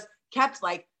people who just kept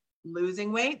like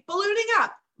losing weight, ballooning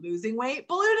up, losing weight,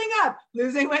 ballooning up,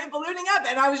 losing weight, ballooning up.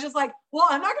 And I was just like, well,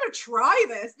 I'm not going to try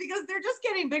this because they're just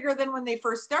getting bigger than when they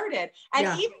first started.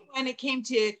 And even when it came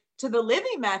to the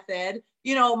living method,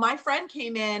 my friend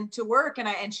came in to work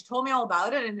and she told me all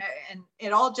about it, and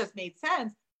it all just made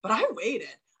sense. But I waited.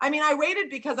 I mean, I waited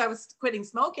because I was quitting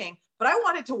smoking, but I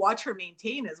wanted to watch her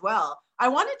maintain as well. I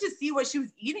wanted to see what she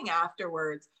was eating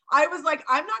afterwards. I was like,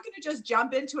 I'm not going to just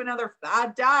jump into another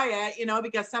fad diet,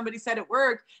 because somebody said it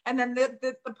worked. And then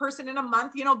the person in a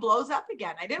month, blows up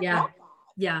again. I didn't want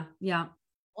that.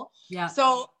 Yeah.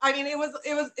 So, I mean,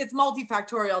 it's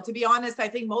multifactorial. To be honest, I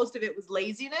think most of it was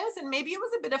laziness, and maybe it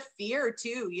was a bit of fear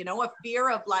too, a fear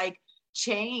of like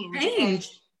change.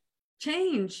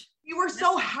 We were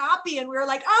so happy, and we were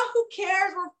like, oh, who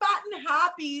cares? We're fat and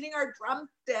happy eating our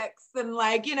drumsticks and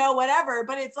like, whatever.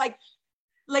 But it's like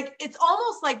it's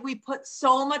almost like we put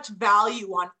so much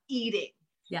value on eating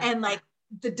and like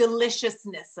the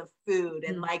deliciousness of food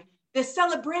and like the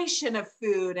celebration of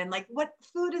food and like what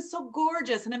food is so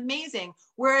gorgeous and amazing.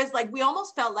 Whereas like we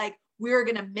almost felt like we were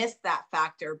going to miss that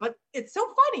factor. But it's so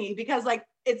funny because like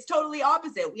it's totally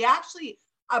opposite. We actually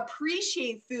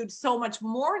appreciate food so much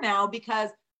more now because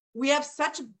we have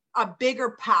such a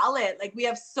bigger palate. Like we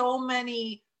have so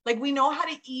many, like we know how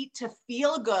to eat to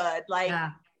feel good. Like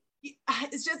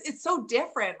it's so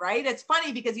different, right? It's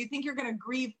funny because you think you're going to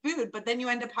grieve food, but then you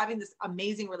end up having this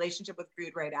amazing relationship with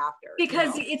food right after.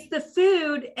 Because it's the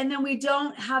food, and then we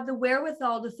don't have the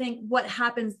wherewithal to think what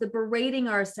happens, the berating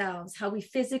ourselves, how we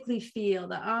physically feel,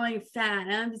 the, oh, you're fat,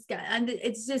 I'm just got, and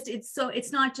it's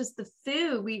not just the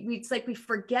food. It's like we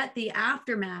forget the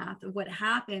aftermath of what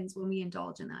happens when we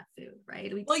indulge in that food,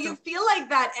 right? You feel like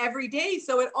that every day.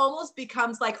 So it almost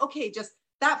becomes like, okay, just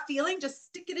that feeling, just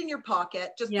stick it in your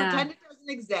pocket, just pretend it doesn't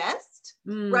exist,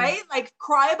 right? Like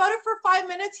cry about it for 5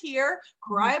 minutes here,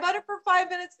 cry about it for 5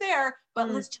 minutes there, but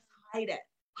let's just hide it.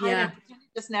 Pretend it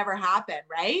just never happened,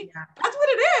 right? Yeah. That's what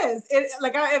it is.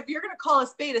 Like if you're going to call a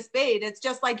spade, it's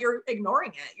just like you're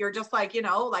ignoring it. You're just like,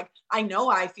 like I know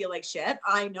I feel like shit.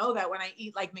 I know that when I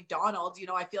eat like McDonald's,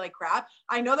 I feel like crap.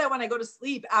 I know that when I go to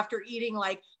sleep after eating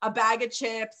like a bag of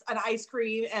chips, an ice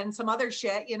cream, and some other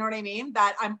shit, you know what I mean?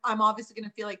 That I'm obviously going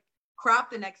to feel like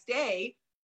crap the next day,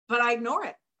 but I ignore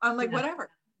it. I'm like, whatever,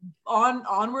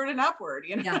 onward and upward,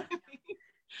 what I mean?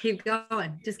 Keep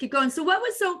going. Just keep going. So what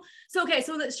was okay.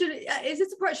 So should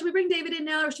we bring David in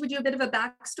now, or should we do a bit of a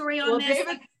backstory on this?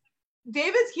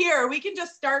 David's here. We can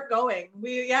just start going.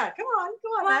 Come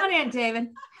on in,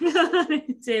 David.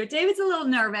 David's a little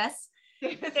nervous.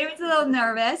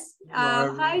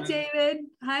 Hi, David.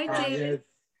 Hi, David.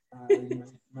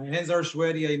 My hands are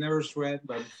sweaty. I never sweat,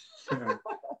 but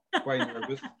quite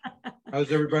nervous.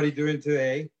 How's everybody doing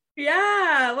today?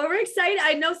 Yeah, well, we're excited.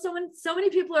 I know so many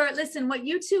people are, listen, what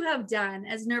you two have done,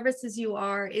 as nervous as you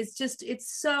are, is just,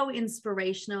 it's so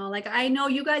inspirational. Like, I know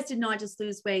you guys did not just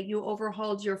lose weight. You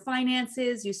overhauled your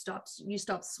finances. You stopped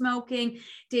smoking.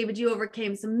 David, you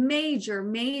overcame some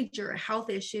major health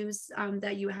issues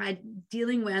that you had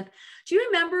dealing with. Do you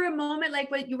remember a moment like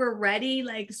when you were ready?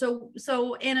 Like,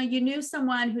 so Anna, you knew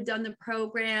someone who'd done the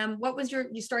program.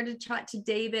 You started to chat to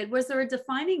David. Was there a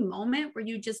defining moment where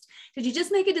did you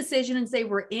just make a decision decision and say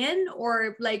we're in,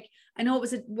 or like, I know it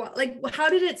was like, how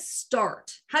did it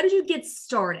start? How did you get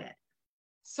started?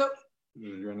 So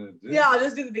You're gonna do yeah, I'll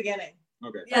just do the beginning.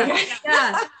 Okay. Yeah. Okay.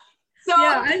 Yeah. So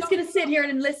Yeah. I'm just going to sit here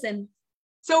and listen.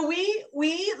 So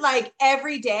we like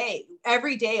every day,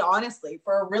 honestly,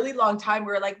 for a really long time,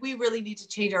 we were like, we really need to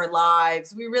change our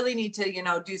lives. We really need to, you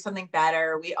know, do something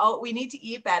better. We need to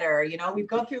eat better. You know, we'd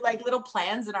go through like little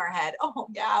plans in our head. Oh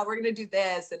yeah, we're going to do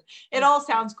this. And it all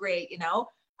sounds great, you know?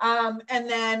 And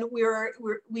then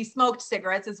we smoked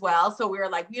cigarettes as well. So we were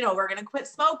like, you know, we're going to quit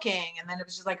smoking. And then it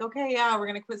was just like, okay, yeah, we're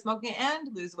going to quit smoking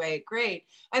and lose weight. Great.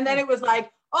 And then it was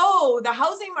like, oh, the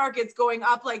housing market's going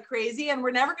up like crazy and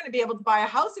we're never going to be able to buy a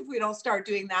house if we don't start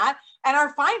doing that. And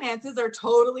our finances are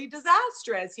totally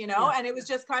disastrous, you know? Yeah. And it was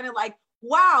just kind of like,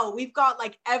 wow, we've got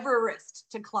like Everest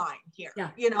to climb here. Yeah.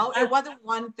 You know, it wasn't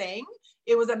one thing,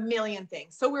 it was a million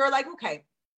things. So we were like, okay,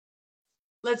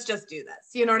 let's just do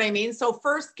this. You know what I mean? So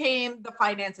first came the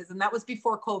finances, and that was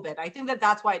before COVID. I think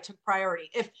that's why it took priority.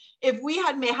 If we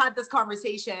had had this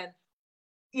conversation,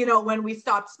 you know, when we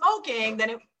stopped smoking,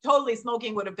 then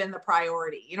smoking would have been the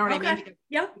priority. You know what I mean?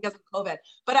 Because of COVID.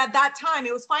 But at that time,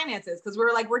 it was finances, because we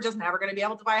were like, we're just never going to be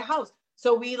able to buy a house.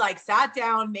 So we like sat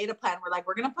down, made a plan. We're like,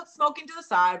 we're going to put smoking to the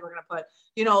side. We're going to put,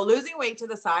 you know, losing weight to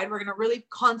the side. We're going to really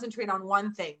concentrate on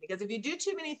one thing, because if you do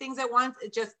too many things at once,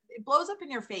 it blows up in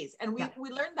your face. And we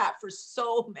learned that for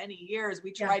so many years.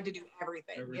 We tried to do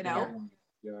everything, you know?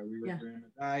 Yeah, we were doing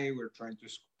a diet. We were trying to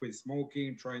quit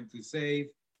smoking, trying to save.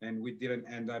 And we didn't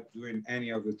end up doing any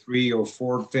of the 3 or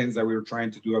 4 things that we were trying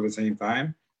to do at the same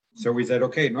time. So we said,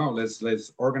 okay, no,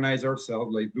 let's organize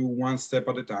ourselves, like do one step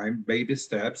at a time, baby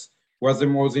steps. What's the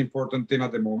most important thing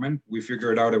at the moment? We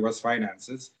figured out it was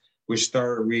finances.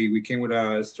 We came with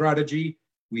a strategy.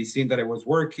 We seen that it was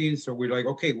working. So we're like,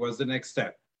 okay, what's the next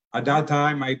step? At that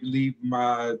time, I believe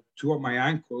 2 of my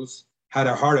uncles had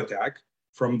a heart attack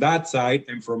from that side,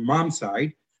 and from mom's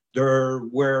side. I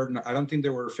don't think they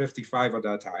were 55 at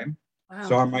that time. Wow.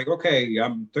 So I'm like, okay,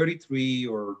 I'm 33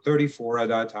 or 34 at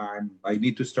that time. I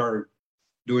need to start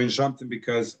doing something,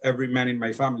 because every man in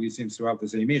my family seems to have the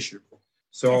same issue.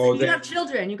 So you have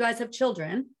children. You guys have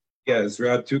children. Yes, we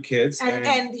had 2 kids.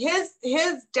 And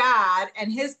his dad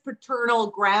and his paternal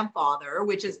grandfather,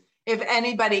 which is, if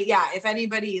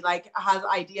anybody like has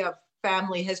idea of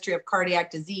family history of cardiac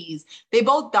disease, they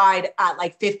both died at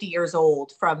like 50 years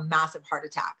old from massive heart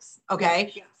attacks.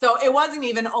 Okay. Yeah. So it wasn't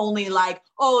even only like,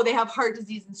 oh, they have heart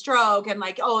disease and stroke and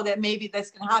like, oh, that maybe this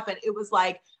can happen. It was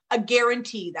like a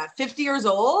guarantee that 50 years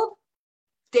old,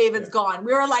 David's gone.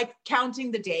 We were like counting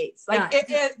the days. Like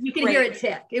you can hear it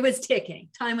tick. It was ticking.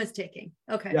 Time was ticking.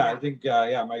 Okay. Yeah, I think,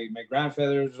 my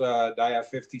grandfathers died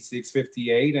at 56,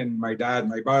 58, and my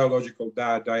biological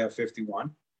dad died at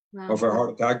 51. Wow. Of a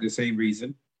heart attack, the same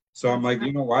reason. So I'm like,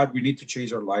 you know what? We need to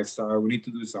change our lifestyle. We need to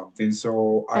do something.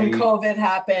 So COVID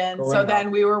happened. So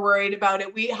then we were worried about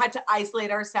it. We had to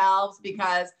isolate ourselves,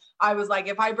 because I was like,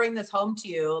 if I bring this home to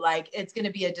you, like it's going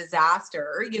to be a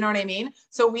disaster. You know what I mean?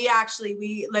 So we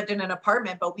lived in an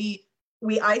apartment, but we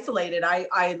isolated.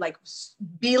 I like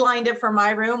beelined it from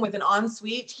my room with an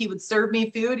ensuite. He would serve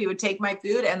me food. He would take my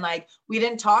food. And like, we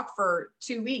didn't talk for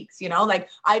 2 weeks, you know, like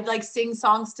I'd like sing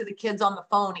songs to the kids on the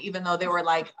phone, even though they were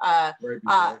like, an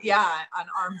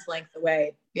arm's length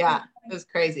away. Yeah. It was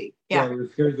crazy. Yeah. It was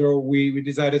crazy. So we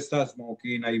decided to start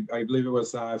smoking. I believe it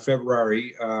was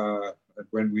February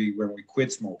when we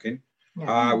quit smoking.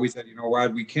 Yeah. We said, you know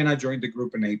what, we cannot join the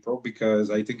group in April,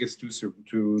 because I think it's too soon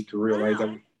to realize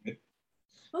that.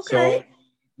 Okay. So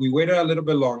we waited a little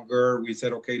bit longer. We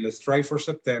said, okay, let's try for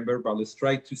September, but let's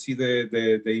try to see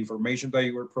the information that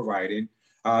you were providing.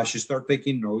 She started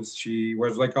taking notes. She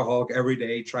was like a hawk every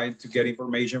day trying to get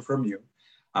information from you.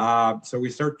 So we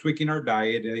start tweaking our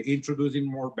diet, introducing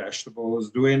more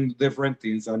vegetables, doing different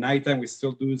things. At nighttime, we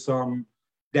still do some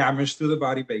damage to the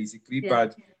body, basically,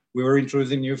 but we were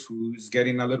introducing new foods,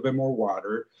 getting a little bit more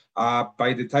water.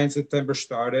 By the time September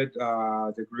started,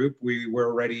 the group, we were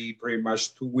already pretty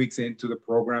much 2 weeks into the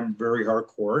program, very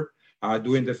hardcore,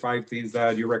 doing the 5 things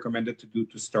that you recommended to do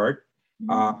to start.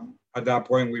 At that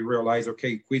point, we realized,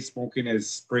 okay, quit smoking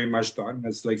is pretty much done.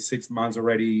 It's like 6 months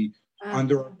already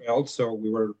under our belt, so we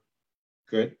were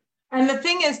good. And the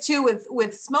thing is too,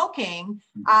 with smoking,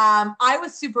 I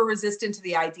was super resistant to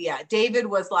the idea. David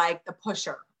was like the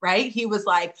pusher, right? He was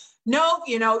like, no,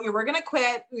 you know, we're going to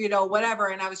quit, you know, whatever.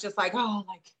 And I was just like, oh,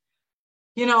 like,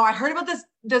 you know, I heard about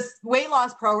this weight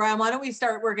loss program. Why don't we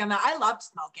start working on that? I loved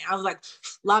smoking. I was like,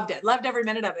 loved every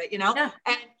minute of it, you know? Yeah.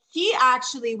 And he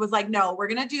actually was like, no, we're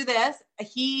going to do this.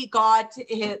 He got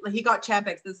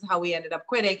Champix. This is how we ended up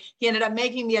quitting. He ended up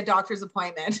making me a doctor's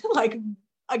appointment, like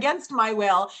against my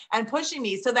will and pushing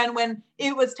me. So then when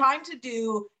it was time to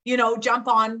do, jump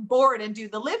on board and do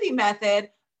the Livy method,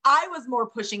 I was more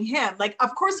pushing him. Like,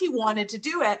 of course he wanted to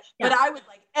do it, but I was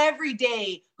like every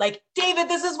day, like, David,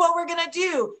 this is what we're going to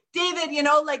do. David,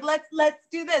 like, let's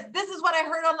do this. This is what I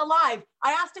heard on the live.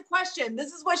 I asked a question.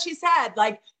 This is what she said.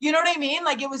 Like, you know what I mean?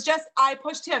 Like, it was just, I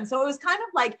pushed him. So it was kind of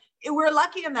like, we're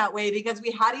lucky in that way because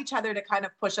we had each other to kind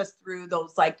of push us through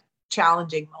those like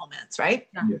challenging moments. Right.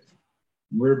 Yeah. Yes.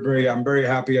 I'm very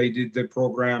happy I did the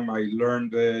program. I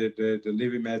learned the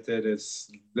Livy method. It's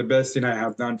the best thing I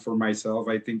have done for myself.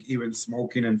 I think even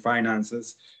smoking and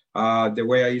finances, the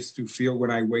way I used to feel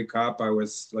when I wake up, I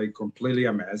was like completely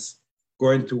a mess.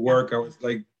 Going to work, I was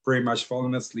like pretty much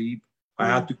falling asleep. I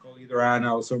had to call either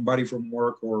Anna or somebody from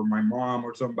work or my mom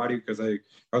or somebody because I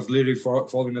was literally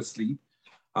falling asleep.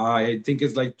 I think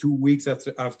it's like 2 weeks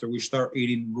after we start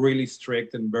eating really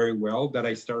strict and very well that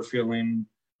I start feeling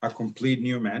a complete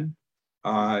new man.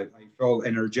 I felt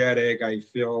energetic. I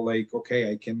feel like,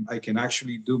 okay, I can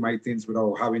actually do my things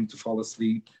without having to fall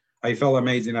asleep. I felt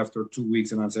amazing after 2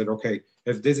 weeks. And I said, okay,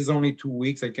 if this is only 2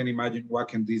 weeks, I can imagine what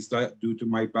can this do to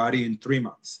my body in 3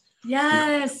 months.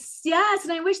 Yes.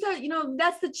 And I wish that,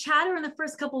 that's the chatter in the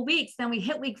first couple of weeks. Then we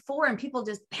hit week 4 and people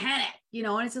just panic,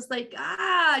 and it's just like,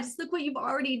 just look what you've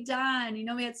already done.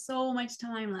 We had so much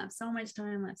time left.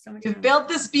 You've built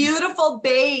this beautiful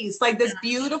base, like this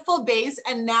beautiful base.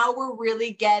 And now we're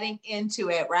really getting into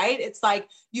it, right? It's like,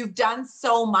 you've done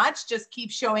so much, just keep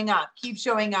showing up,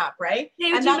 right?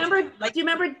 Hey, do you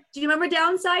remember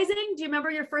downsizing? Do you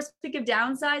remember your first week of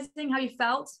downsizing, how you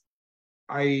felt?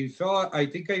 I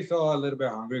think I felt a little bit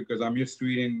hungry because I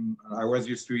was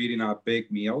used to eating big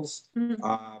meals.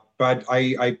 Mm-hmm. But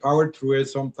I powered through it.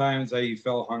 Sometimes I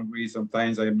felt hungry.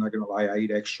 Sometimes, I'm not going to lie, I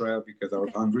eat extra because I was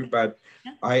hungry. But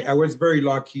I was very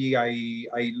lucky.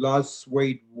 I lost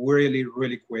weight really,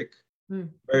 really quick.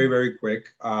 Very, very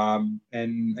quick. And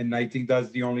I think that's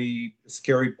the only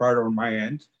scary part on my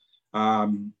end.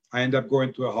 I end up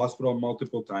going to a hospital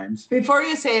multiple times. Before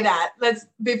you say that,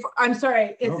 I'm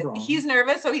sorry. He's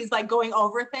nervous, so he's like going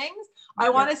over things. I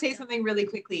want to say something really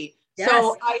quickly. Yes.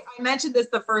 So I mentioned this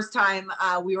the first time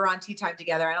we were on Tea Time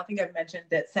together. I don't think I've mentioned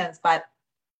it since, but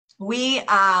we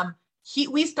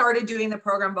started doing the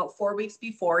program about 4 weeks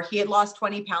before. He had lost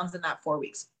 20 pounds in that 4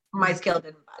 weeks. My scale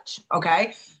didn't budge.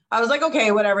 Okay. I was like,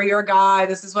 okay, whatever, you're a guy.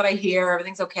 This is what I hear.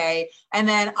 Everything's okay. And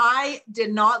then I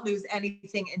did not lose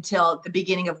anything until the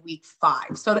beginning of week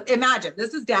 5. So imagine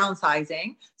this is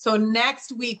downsizing. So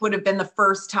next week would have been the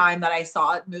first time that I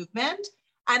saw movement.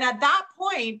 And at that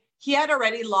point, he had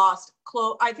already lost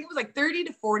I think it was like 30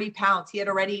 to 40 pounds he had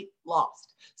already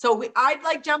lost. So I'd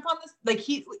like jump on this, like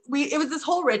it was this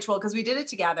whole ritual because we did it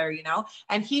together,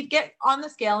 and he'd get on the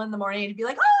scale in the morning and he'd be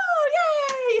like, oh,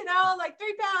 yay, like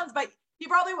 3 pounds. But he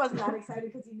probably wasn't that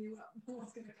excited because he knew what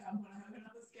was going to come when I went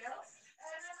on the scale.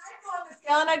 And then I'd go on the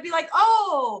scale and I'd be like,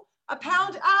 oh, a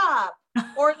pound up,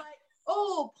 or like,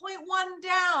 oh, 0.1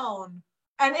 down.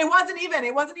 And it wasn't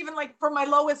even like from my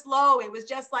lowest low. It was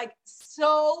just like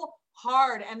so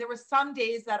hard. And there were some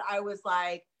days that I was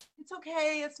like, it's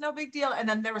okay, it's no big deal. And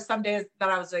then there were some days that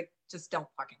I was like, just don't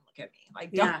fucking look at me.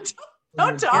 Like,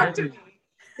 don't talk to me.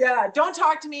 Yeah, don't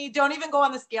talk to me. Don't even go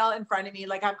on the scale in front of me.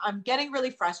 Like, I'm getting really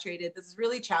frustrated. This is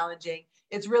really challenging.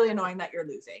 It's really annoying that you're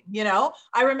losing.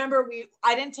 I remember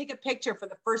I didn't take a picture for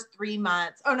the first 3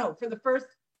 months. Oh no,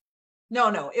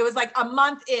 it was like a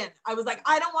month in. I was like,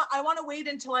 I want to wait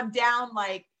until I'm down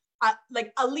like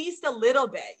at least a little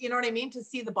bit, you know what I mean? To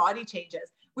see the body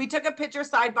changes. We took a picture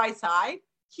side by side.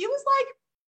 He was like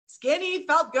skinny,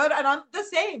 felt good. And I'm the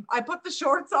same. I put the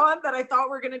shorts on that I thought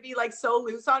were going to be like so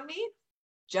loose on me,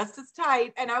 just as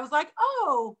tight. And I was like,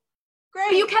 oh,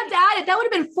 great. But you kept at it. That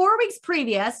would have been 4 weeks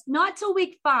previous, not till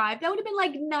week 5. That would have been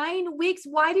like 9 weeks.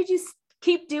 Why did you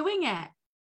keep doing it?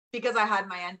 Because I had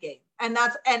my end game. And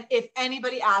if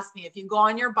anybody asks me, if you go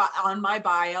on my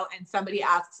bio and somebody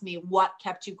asks me what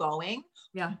kept you going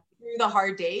through the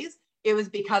hard days, it was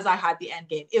because I had the end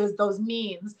game. It was those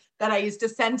memes that I used to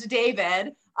send to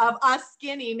David of us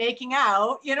skinny making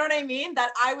out. You know what I mean?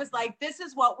 That I was like, this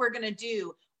is what we're going to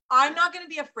do. I'm not going to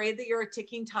be afraid that you're a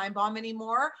ticking time bomb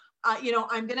anymore.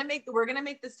 We're going to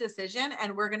make this decision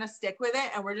and we're going to stick with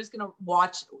it. And we're just going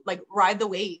to ride the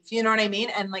wave. You know what I mean?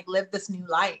 And like live this new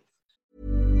life.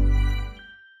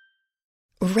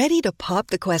 Ready to pop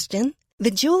the question?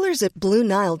 The jewelers at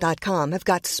BlueNile.com have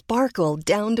got sparkle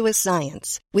down to a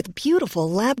science with beautiful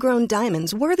lab-grown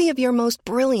diamonds worthy of your most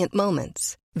brilliant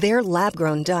moments. Their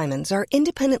lab-grown diamonds are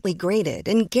independently graded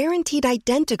and guaranteed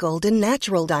identical to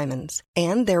natural diamonds,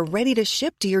 and they're ready to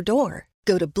ship to your door.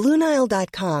 Go to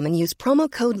BlueNile.com and use promo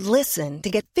code LISTEN to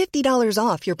get $50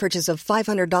 off your purchase of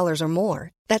 $500 or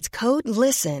more. That's code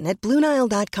LISTEN at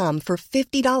BlueNile.com for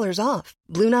 $50 off.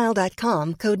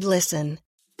 BlueNile.com, code LISTEN.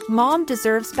 Mom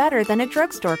deserves better than a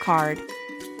drugstore card.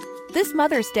 This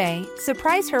Mother's Day,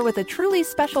 surprise her with a truly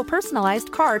special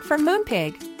personalized card from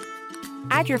Moonpig.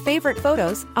 Add your favorite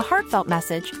photos, a heartfelt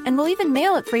message, and we'll even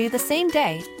mail it for you the same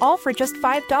day, all for just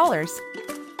 $5.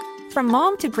 From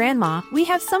mom to grandma, we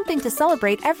have something to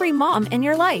celebrate every mom in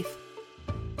your life.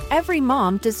 Every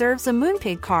mom deserves a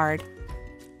Moonpig card.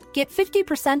 Get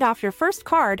 50% off your first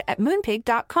card at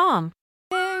moonpig.com.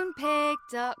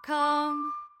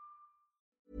 Moonpig.com.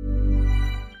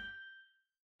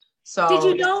 So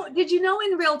Did you know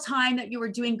in real time that you were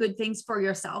doing good things for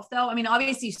yourself though? I mean,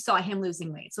 obviously you saw him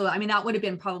losing weight. So, I mean, that would have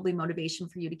been probably motivation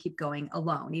for you to keep going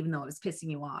alone, even though it was pissing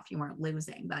you off. You weren't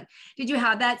losing, but did you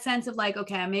have that sense of like,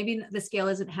 okay, maybe the scale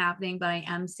isn't happening, but I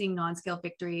am seeing non-scale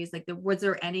victories? Like was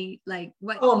there any, like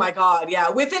what? Oh my God. Yeah.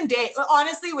 Within days,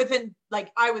 honestly, within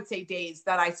like, I would say days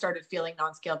that I started feeling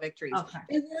non-scale victories. Okay.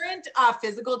 They weren't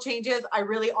physical changes. I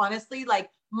really honestly like,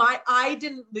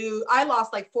 I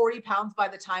lost like 40 pounds by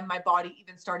the time my body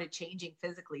even started changing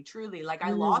physically, truly. Like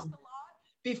I lost a lot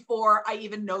before I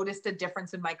even noticed a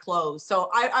difference in my clothes. So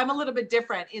I'm a little bit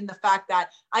different in the fact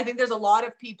that I think there's a lot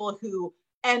of people who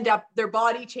end up their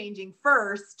body changing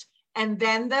first and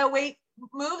then the weight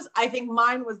moves. I think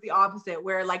mine was the opposite,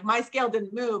 where like my scale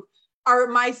didn't move, or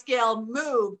my scale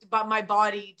moved, but my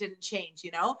body didn't change,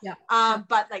 you know? Yeah.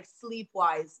 But like sleep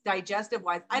wise, digestive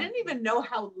wise, I didn't even know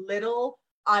how little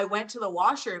I went to the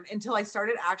washroom until I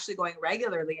started actually going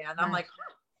regularly. And I'm like,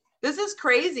 this is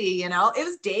crazy. You know, it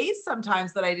was days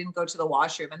sometimes that I didn't go to the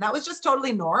washroom, and that was just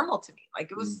totally normal to me.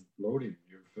 Like it was floating.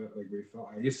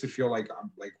 I used to feel like I'm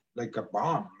like a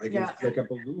bomb, like it's like a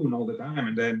balloon all the time.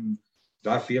 And then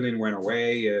that feeling went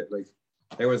away. It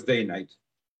was day night.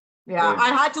 Yeah. I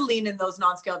had to lean in those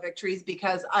non-scale victories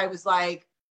because I was like,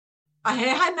 I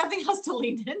had nothing else to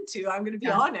lean into. I'm going to be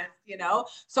honest, you know?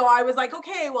 So I was like,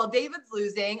 okay, well, David's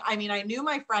losing. I mean, I knew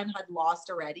my friend had lost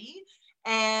already,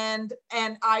 and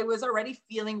I was already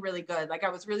feeling really good. Like I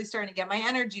was really starting to get my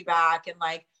energy back, and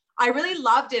like, I really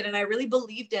loved it and I really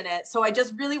believed in it. So I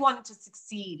just really wanted to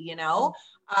succeed, you know?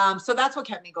 So that's what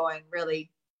kept me going,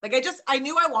 really. Like I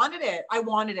knew I wanted it. I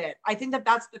wanted it. I think that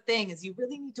that's the thing, is you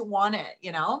really need to want it,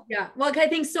 you know? Yeah. Well, I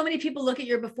think so many people look at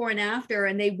your before and after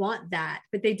and they want that,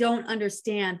 but they don't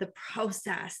understand the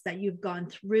process that you've gone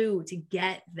through to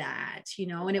get that, you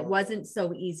know, and it wasn't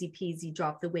so easy peasy,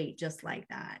 drop the weight just like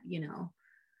that, you know?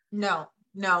 No,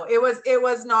 it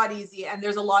was not easy. And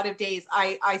there's a lot of days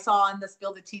I saw on the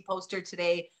Spill the Tea poster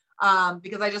today,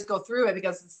 because I just go through it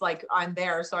because it's like I'm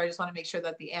there. So I just want to make sure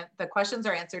that the questions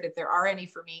are answered if there are any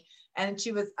for me. And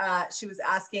she was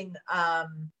asking,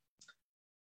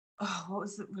 what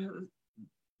was it?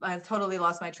 I totally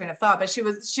lost my train of thought, but she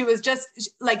was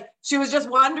just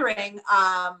wondering,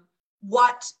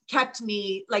 what kept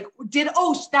me like,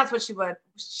 that's what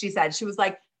she said. She was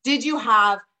like, did you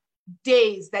have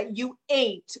days that you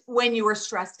ate when you were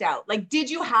stressed out? Like, did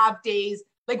you have days,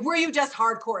 like, were you just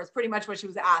hardcore is pretty much what she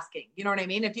was asking. You know what I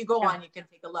mean? If you go on, you can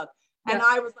take a look. And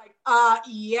I was like,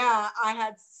 yeah, I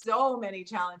had so many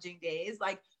challenging days,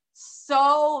 like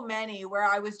so many where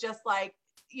I was just like,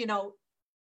 you know,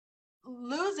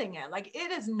 losing it. Like,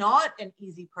 it is not an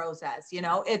easy process, you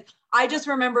know? I just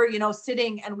remember, you know,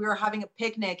 sitting and we were having a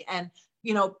picnic and,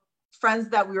 you know, friends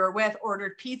that we were with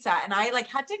ordered pizza, and I like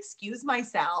had to excuse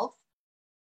myself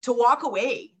to walk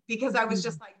away because I was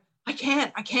just like, I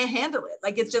can't handle it.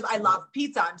 Like, it's just, I love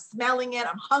pizza. I'm smelling it.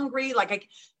 I'm hungry. Like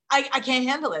I can't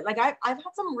handle it. Like I've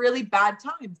had some really bad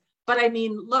times, but I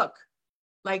mean, look,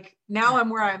 like now I'm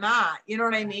where I'm at, you know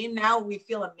what I mean? Now we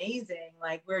feel amazing.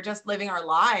 Like we're just living our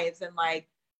lives, and like,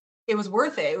 it was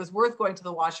worth it. It was worth going to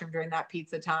the washroom during that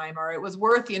pizza time, or it was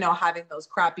worth, you know, having those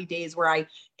crappy days where I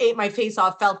ate my face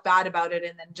off, felt bad about it,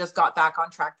 and then just got back on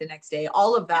track the next day.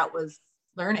 All of that was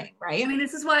learning, right? I mean,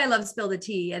 this is why I love Spill the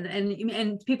Tea,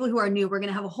 and people who are new, we're going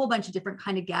to have a whole bunch of different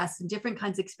kind of guests and different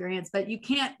kinds of experience, but you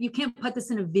can't put this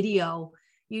in a video.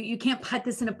 You can't put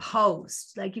this in a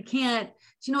post. Like, you can't, do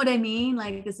you know what I mean?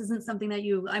 Like, this isn't something that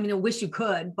I wish you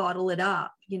could bottle it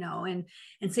up, you know, and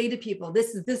say to people,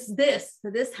 this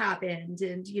happened.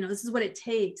 And, you know, this is what it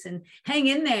takes, and hang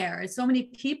in there. And so many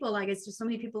people, like, it's just so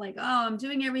many people like, oh, I'm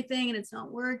doing everything and it's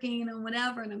not working and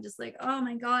whatever. And I'm just like, oh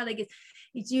my God, like,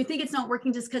 do you think it's not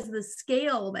working just because of the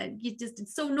scale? But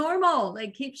it's so normal.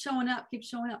 Like, keep showing up.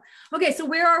 Okay. So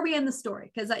where are we in the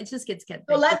story? Because it just gets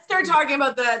So let's start talking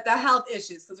about the health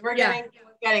issues, because we're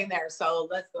getting there. So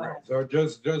let's go ahead. So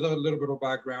just a little bit of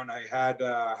background. I had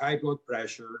high blood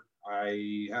pressure.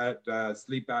 I had a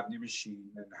sleep apnea machine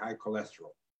and high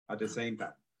cholesterol at the same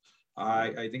time.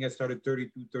 I think I started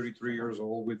 32, 33 years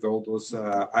old with all those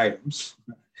items,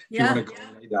 if you want to call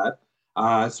it like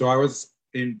that. So I was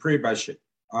in pretty bad shape.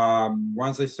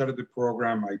 Once I started the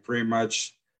program, I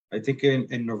think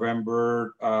in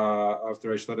November,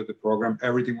 after I started the program,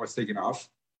 everything was taken off.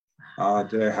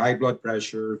 The high blood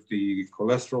pressure, the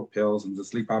cholesterol pills, and the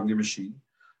sleep apnea machine.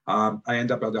 I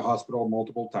ended up at the hospital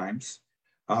multiple times.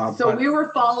 So we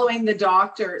were following the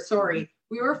doctor. Sorry,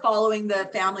 we were following the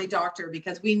family doctor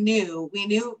because we knew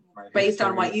based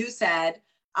on what you said,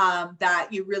 that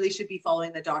you really should be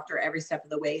following the doctor every step of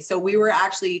the way. So we were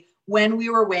actually, when we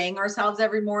were weighing ourselves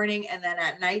every morning, and then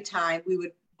at nighttime, we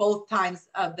would, both times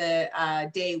of the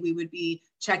day, we would be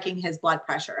checking his blood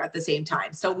pressure at the same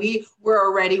time. So we were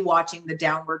already watching the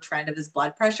downward trend of his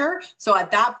blood pressure. So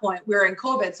at that point, we were in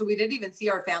COVID, so we didn't even see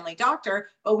our family doctor,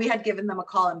 but we had given them a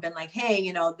call and been like, hey,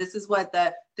 you know, this is what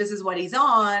he's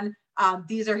on.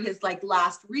 These are his like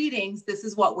last readings. This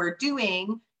is what we're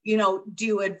doing. You know, do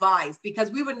you advise? Because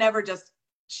we would never just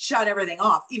shut everything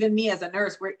off. Even me as a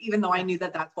nurse, even though I knew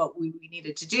that that's what we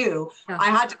needed to do, I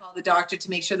had to call the doctor to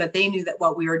make sure that they knew that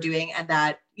what we were doing, and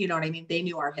that, you know what I mean, they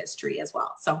knew our history as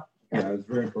well. So yeah, it's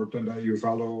very important that you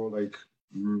follow like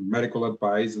medical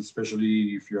advice,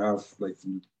 especially if you have like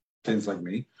things like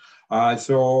me.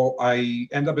 So I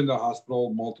end up in the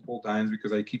hospital multiple times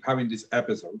because I keep having these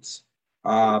episodes.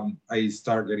 I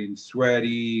start getting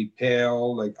sweaty,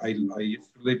 pale, like I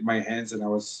used to lift my hands and I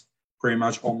was pretty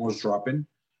much almost dropping.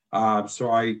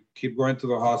 So I keep going to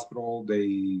the hospital.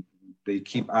 They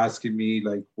keep asking me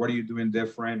like, what are you doing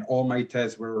different? All my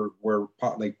tests were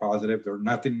like positive.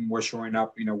 Nothing was showing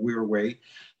up in a weird way.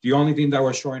 The only thing that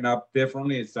was showing up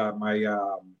differently is that my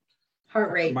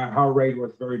heart rate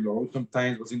was very low.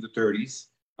 Sometimes it was in the 30s.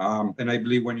 And I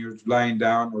believe when you're lying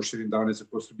down or sitting down, it's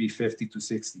supposed to be 50 to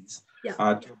 60s. Yeah.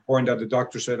 To a point that the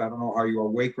doctor said, I don't know how you're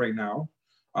awake right now,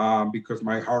 because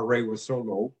my heart rate was so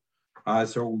low.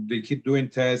 So they keep doing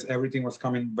tests. Everything was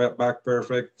coming back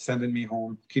perfect, sending me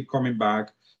home, keep coming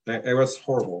back. It was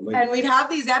horrible. And we'd have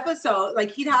these episodes,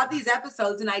 like he'd have these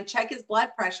episodes and I'd check his blood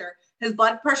pressure. His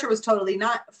blood pressure was totally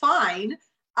not fine.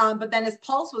 But then his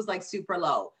pulse was like super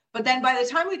low. But then by the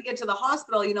time we'd get to the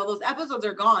hospital, you know, those episodes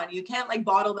are gone. You can't like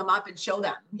bottle them up and show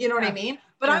them. You know what I mean?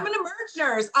 But I'm an emerge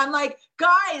nurse. I'm like,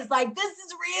 guys, like, this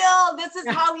is real. This is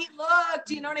how he looked.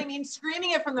 You know what I mean?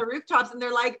 Screaming it from the rooftops. And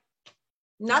they're like,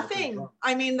 nothing.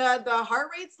 I mean, the heart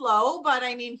rate's low, but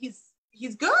I mean,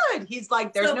 he's good. He's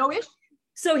like, there's no issue.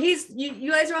 So you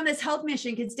guys are on this health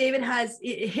mission because David has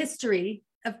a history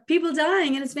of people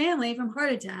dying in his family from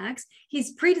heart attacks.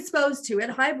 He's predisposed to it,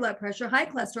 high blood pressure, high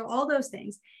cholesterol, all those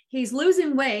things. He's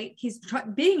losing weight. He's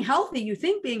being healthy. You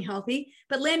think being healthy,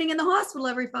 but landing in the hospital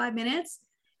every 5 minutes.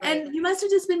 Right. And you must have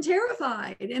just been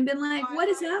terrified and been like, what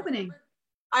is happening?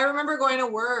 I remember going to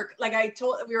work. Like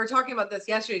we were talking about this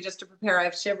yesterday, just to prepare. I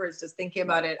have shivers just thinking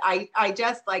about it. I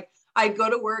just like, I'd go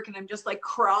to work and I'm just like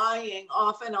crying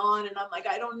off and on. And I'm like,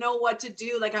 I don't know what to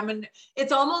do. Like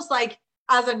it's almost like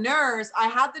as a nurse, I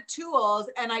had the tools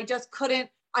and I just couldn't.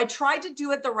 I tried to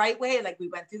do it the right way. Like we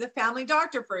went through the family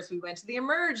doctor first, we went to the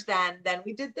emerge, then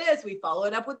we did this, we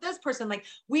followed up with this person. Like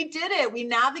we did it. We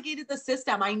navigated the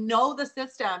system. I know the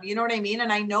system, you know what I mean?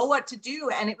 And I know what to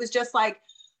do. And it was just like,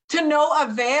 to no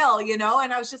avail, you know?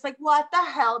 And I was just like, what the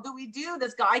hell do we do?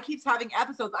 This guy keeps having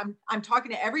episodes. I'm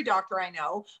talking to every doctor I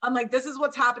know. I'm like, this is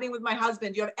what's happening with my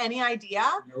husband. Do you have any idea?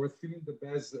 I was feeling the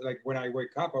best. Like when I wake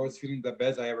up, I was feeling the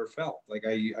best I ever felt. Like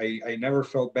I never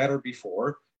felt better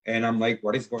before. And I'm like,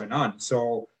 what is going on?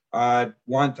 So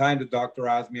one time the doctor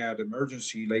asked me at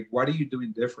emergency, like, what are you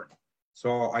doing different?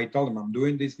 So I told him, I'm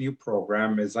doing this new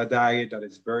program. It's a diet that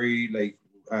is very like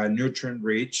nutrient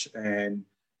rich, and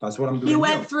that's what I'm doing. He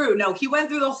went through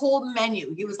the whole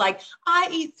menu. He was like, I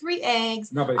eat 3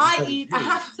 eggs. No, I eat a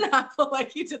half an apple.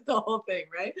 Like he did the whole thing,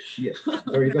 right? Yeah.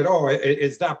 So he said, oh,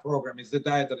 it's that program. It's the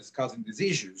diet that is causing this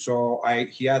issue. So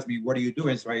he asked me, what are you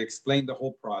doing? So I explained the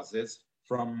whole process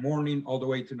from morning all the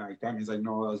way to nighttime. He's like,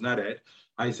 no, that's not it.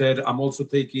 I said, I'm also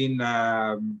taking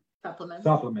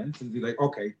supplements. And he's like,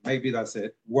 okay, maybe that's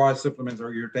it. What supplements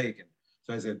are you taking?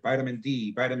 So I said, vitamin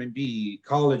D, vitamin B,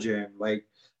 collagen, like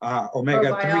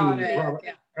omega-3,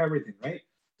 everything, right?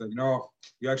 So, you know,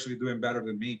 you're actually doing better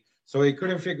than me. So they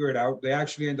couldn't figure it out. They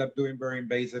actually ended up doing very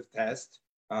invasive tests.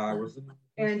 Was it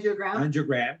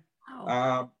angiogram?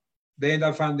 Wow. They ended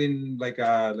up finding like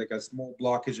a small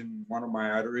blockage in one of my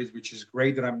arteries, which is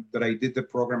great that I did the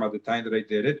program at the time that I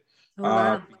did it.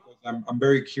 Because I'm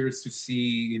very curious to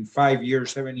see in 5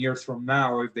 years, 7 years from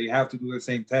now, if they have to do the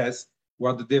same test,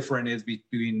 what the difference is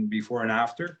between before and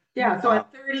after. Yeah. So at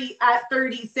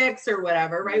 36 or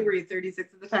whatever, right? Were you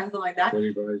 36 at the time, something like that?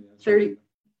 35, yeah, 30,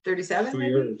 37. 2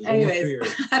 years. Anyways, 2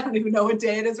 years. I don't even know what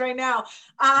day it is right now.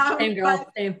 Same girl,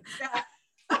 same. Yeah.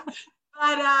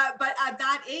 But at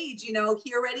that age, you know,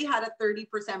 he already had a 30%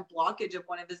 blockage of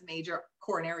one of his major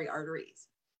coronary arteries.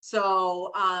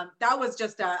 So that was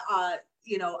just a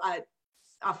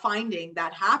finding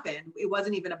that happened. It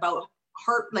wasn't even about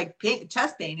heart, like pain,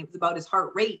 chest pain. It was about his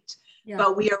heart rate. Yeah.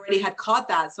 But we already had caught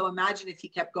that. So imagine if he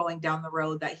kept going down the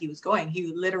road that he was going.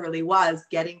 He literally was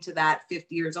getting to that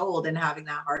 50 years old and having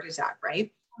that heart attack,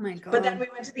 right? Oh my God. But then we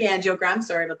went to the angiogram.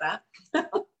 Sorry about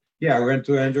that. Yeah, we went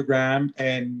to angiogram,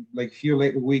 and like a few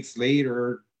weeks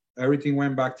later, everything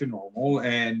went back to normal.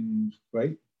 And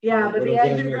right? Yeah, but the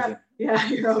angiogram. Yeah,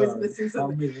 you're always missing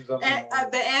something.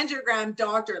 The angiogram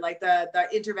doctor, like the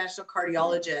interventional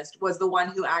cardiologist, was the one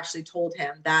who actually told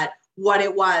him that what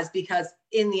it was, because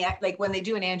in the, like when they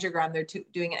do an angiogram, they're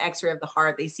doing an x-ray of the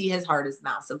heart. They see his heart is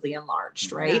massively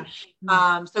enlarged, right?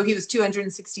 Yeah. So he was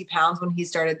 260 pounds when he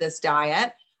started this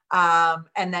diet.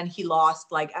 And then he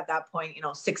lost, like at that point,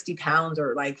 60 pounds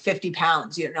or like 50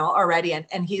 pounds, already.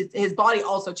 And his body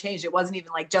also changed. It wasn't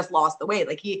even like just lost the weight.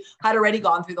 Like he had already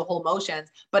gone through the whole motions,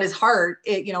 but his heart,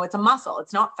 it's a muscle.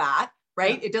 It's not fat,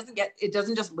 right? Yeah. It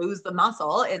doesn't just lose the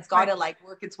muscle. It's got to like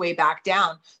work its way back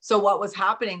down. So what was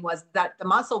happening was that the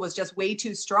muscle was just way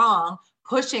too strong,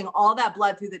 pushing all that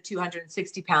blood through the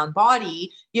 260-pound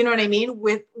body, you know what I mean?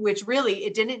 Which really,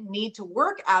 it didn't need to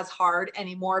work as hard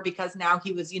anymore, because now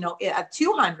he was, at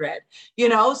 200,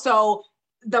 so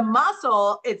the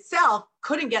muscle itself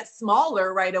couldn't get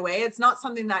smaller right away. It's not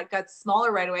something that got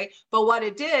smaller right away, but what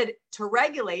it did to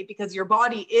regulate, because your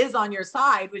body is on your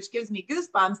side, which gives me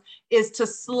goosebumps, is to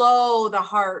slow the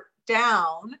heart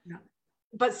down. Yeah.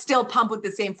 But still pump with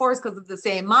the same force because of the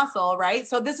same muscle, right?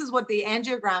 So this is what the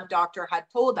angiogram doctor had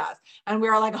told us. And we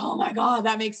were like, oh my God,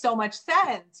 that makes so much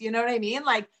sense. You know what I mean?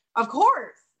 Like, of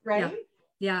course, right?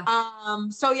 Yeah.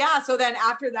 So then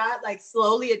after that, like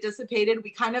slowly it dissipated.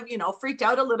 We kind of, freaked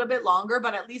out a little bit longer,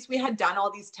 but at least we had done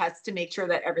all these tests to make sure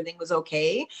that everything was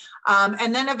okay.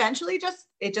 And then eventually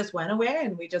it just went away,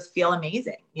 and we just feel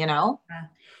amazing, Yeah.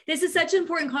 This is such an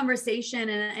important conversation.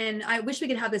 And I wish we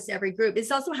could have this to every group.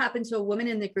 This also happened to a woman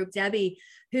in the group, Debbie,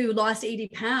 who lost 80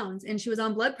 pounds, and she was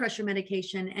on blood pressure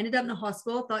medication, ended up in the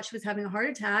hospital, thought she was having a heart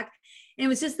attack. And it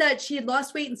was just that she had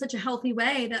lost weight in such a healthy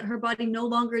way that her body no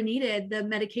longer needed the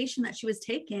medication that she was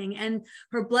taking. And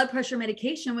her blood pressure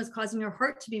medication was causing her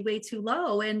heart to be way too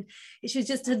low. And she was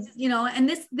just,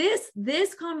 and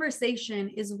this conversation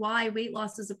is why weight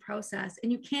loss is a process.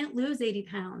 And you can't lose 80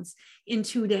 pounds in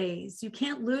 2 days. You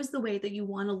can't lose the weight that you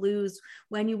want to lose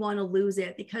when you want to lose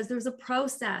it, because there's a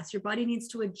process. Your body needs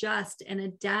to adjust and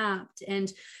adapt.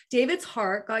 And David's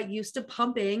heart got used to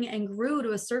pumping and grew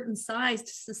to a certain size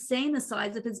to sustain the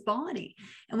size of his body.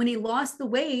 And when he lost the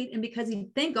weight, and because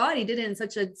thank God he did it in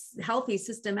such a healthy,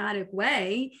 systematic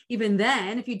way, even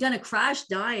then, if you'd done a crash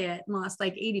diet and lost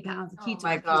like 80 pounds of keto,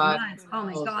 oh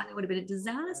my God, it would have been a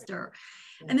disaster.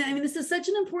 And then, this is such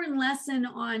an important lesson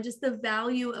on just the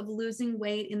value of losing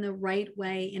weight in the right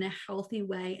way, in a healthy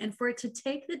way, and for it to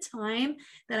take the time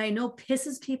that I know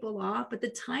pisses people off, but the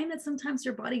time that sometimes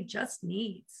your body just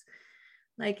needs.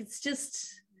 Like, it's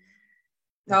just.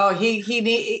 Oh,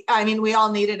 we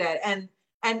all needed it. And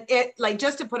it, like,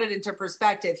 just to put it into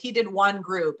perspective, he did one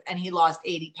group and he lost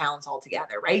 80 pounds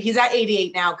altogether, right? He's at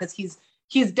 88 now, because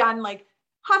he's done like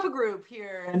half a group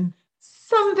here and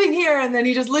something here, and then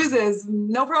he just loses,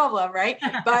 no problem, right?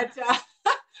 But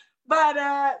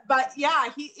yeah,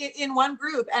 he in one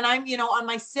group, and I'm on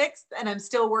my 6th, and I'm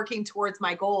still working towards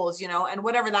my goals, and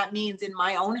whatever that means in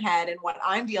my own head and what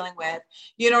I'm dealing with,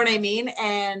 you know what I mean?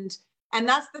 And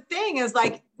that's the thing, is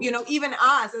like, even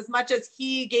us, as much as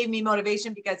he gave me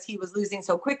motivation because he was losing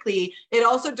so quickly, it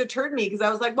also deterred me, because I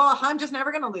was like, well, I'm just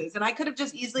never going to lose. And I could have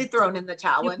just easily thrown in the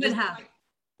towel. And just like,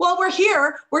 well, we're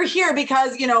here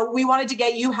because, we wanted to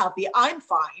get you healthy. I'm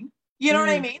fine. You know what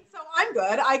I mean? So I'm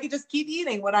good. I could just keep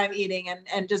eating what I'm eating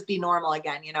and just be normal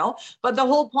again, But the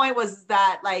whole point was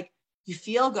that, like, you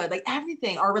feel good, like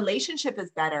everything, our relationship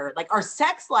is better, like our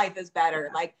sex life is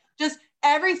better, like just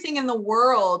everything in the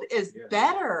world is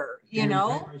better,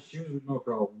 No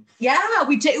problem. Yeah,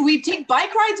 we take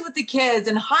bike rides with the kids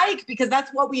and hike, because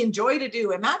that's what we enjoy to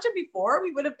do. Imagine before,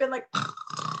 we would have been like,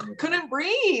 couldn't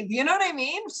breathe, you know what I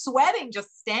mean? Sweating,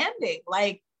 just standing,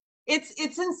 like it's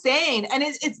insane. And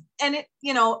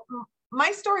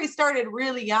my story started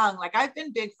really young. Like, I've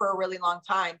been big for a really long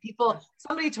time.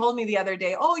 Somebody told me the other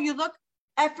day, oh, you look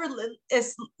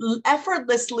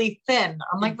effortlessly thin.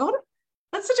 I'm like,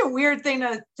 that's such a weird thing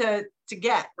to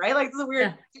get, right? Like, this is a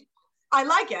weird, I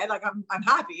like it. Like, I'm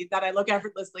happy that I look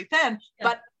effortlessly thin,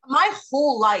 but my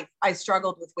whole life I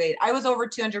struggled with weight. I was over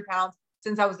 200 pounds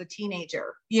since I was a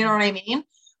teenager. You know what I mean?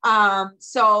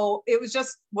 So it was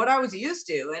just what I was used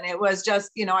to. And it was just,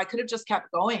 you know, I could have just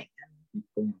kept going.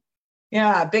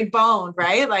 Yeah. Big bone,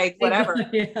 right? Like, whatever.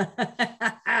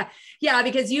 Yeah.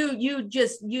 Because you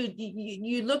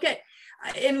look at,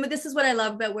 and this is what I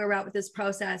love about where we're at with this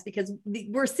process, because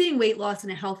we're seeing weight loss in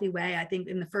a healthy way. I think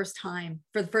for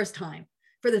the first time,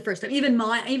 even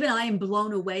I am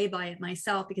blown away by it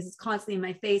myself, because it's constantly in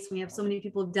my face. We have so many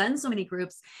people who've done so many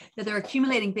groups that they're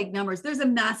accumulating big numbers. There's a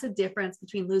massive difference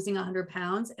between losing 100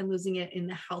 pounds and losing it in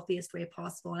the healthiest way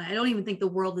possible. And I don't even think the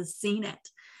world has seen it.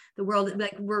 The world,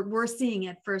 like we're seeing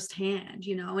it firsthand,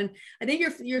 you know. And I think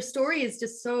your story is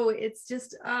just so, it's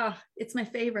just it's my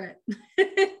favorite.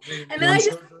 And then I'm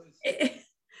sure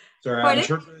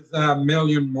there's a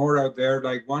million more out there.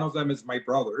 Like, one of them is my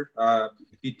brother.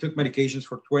 He took medications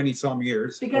for 20 some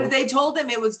years because they told him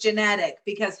it was genetic,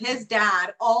 because his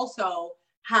dad also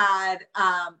had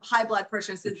high blood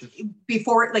pressure since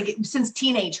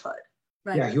teenagehood.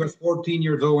 Right. Yeah, he was 14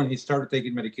 years old when he started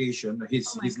taking medication.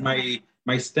 He's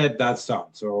my stepdad's son.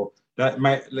 So that's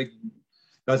why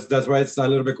it's a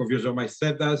little bit confusing. So my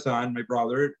stepdad's son, my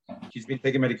brother, he's been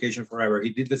taking medication forever. He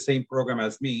did the same program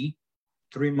as me.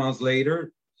 3 months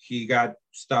later, he got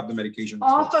stopped the medication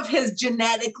off of his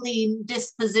genetically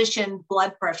dispositioned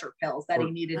blood pressure pills that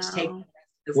he needed to take.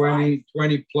 20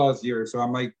 plus years. So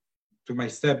I'm like, to my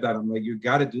stepdad, I'm like, you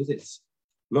got to do this.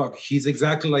 Look, he's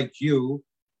exactly like you.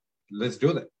 Let's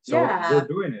do that. So we're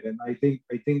doing it. And I think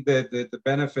that the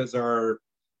benefits are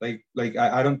like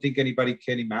I don't think anybody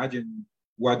can imagine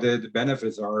what the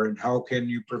benefits are, and how can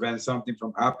you prevent something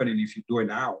from happening if you do it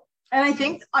now. And I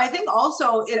think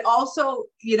also it also,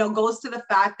 you know, goes to the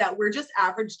fact that we're just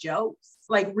average Joes,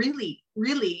 like really,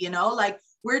 you know, like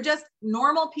we're just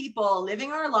normal people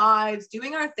living our lives,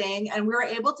 doing our thing. And we're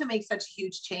able to make such a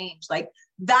huge change. Like,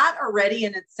 that already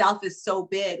in itself is so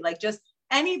big. Like, just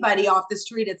anybody off the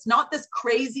street, it's not this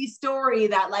crazy story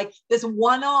that like this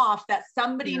one-off that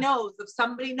somebody knows of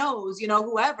somebody knows, you know,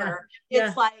 whoever.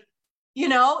 It's like, you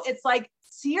know, it's like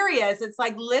serious. It's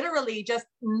like literally just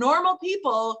normal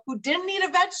people who didn't eat a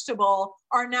vegetable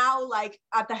are now like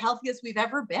at the healthiest we've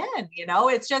ever been. You know,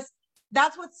 it's just,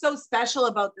 that's what's so special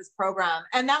about this program.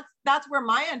 And that's where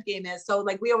my end game is. So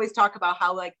like, we always talk about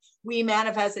how like we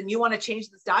manifest and you want to change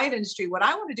this diet industry. What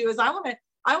I want to do is I want to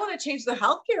change the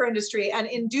healthcare industry. And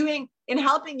in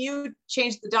helping you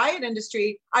change the diet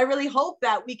industry, I really hope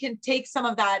that we can take some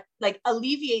of that, like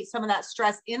alleviate some of that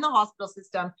stress in the hospital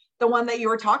system, the one that you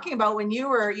were talking about when you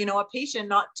were, you know, a patient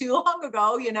not too long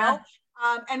ago, you know,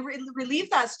 and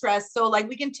relieve that stress. So like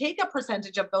we can take a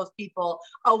percentage of those people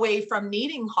away from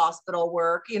needing hospital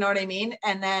work, you know what I mean?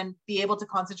 And then be able to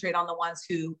concentrate on the ones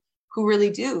who really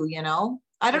do, you know.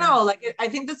 I don't know, like I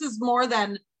think this is more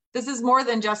than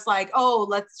just like, oh,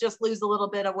 let's just lose a little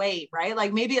bit of weight, right?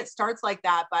 Like maybe it starts like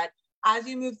that, but as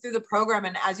you move through the program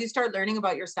and as you start learning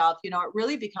about yourself, you know, it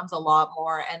really becomes a lot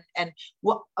more. And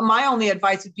what my only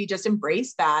advice would be, just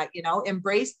embrace that, you know,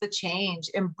 embrace the change,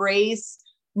 embrace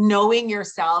knowing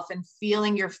yourself and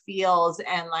feeling your feels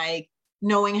and like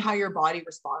knowing how your body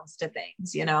responds to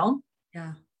things, you know?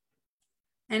 Yeah.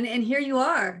 And here you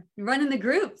are running the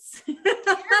groups. She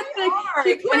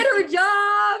quit her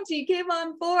job. She came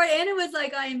on board, and it was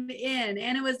like, I'm in.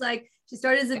 And it was like, she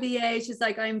started as a VA. She's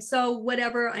like, I'm so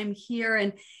whatever, I'm here.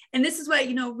 And this is what,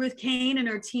 you know, Ruth Kane and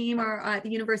her team are at the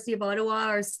University of Ottawa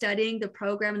are studying the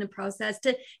program and the process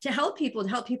to help people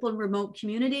in remote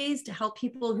communities, to help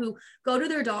people who go to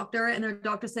their doctor and their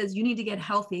doctor says, you need to get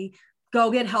healthy. Go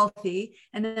get healthy.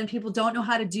 And then people don't know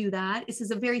how to do that. This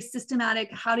is a very systematic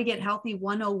how to get healthy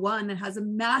 101 that has a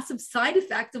massive side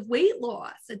effect of weight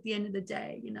loss at the end of the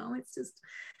day. You know, it's just,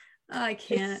 I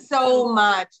can't. It's so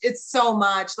much. It's so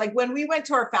much. Like when we went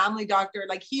to our family doctor,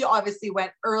 like he obviously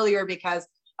went earlier because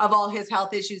of all his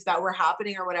health issues that were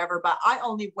happening or whatever. But I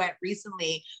only went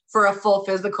recently for a full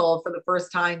physical for the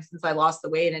first time since I lost the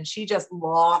weight. And she just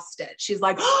lost it. She's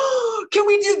like, oh, can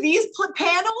we do these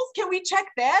panels? Can we check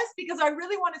this? Because I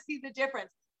really want to see the difference.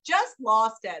 Just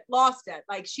lost it.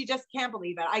 Like she just can't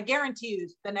believe it. I guarantee you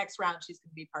the next round, she's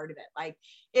going to be part of it. Like,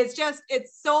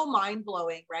 it's so mind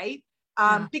blowing. Right.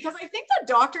 Because I think that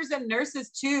doctors and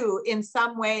nurses too, in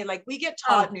some way, like we get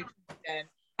taught nutrition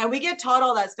and we get taught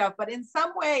all that stuff, but in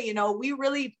some way, you know, we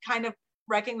really kind of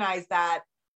recognize that,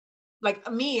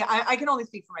 like me, I can only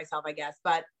speak for myself, I guess,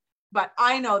 but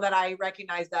I know that I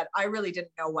recognize that I really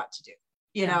didn't know what to do.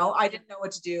 You know, I didn't know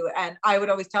what to do. And I would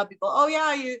always tell people, oh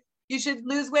yeah, you should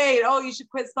lose weight. Oh, you should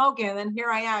quit smoking. And then here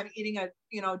I am eating a,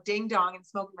 ding dong and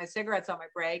smoking my cigarettes on my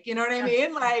break. You know what I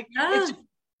mean? Like, it's just,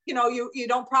 you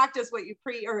don't practice what you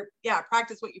preach, or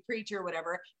practice what you preach or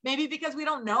whatever. Maybe because we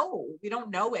don't know it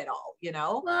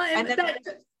all, Well, and then,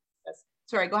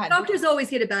 sorry, go ahead. Doctors always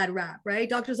get a bad rap, right?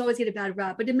 Doctors always get a bad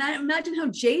rap. But imagine how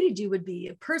jaded you would be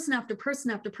if person after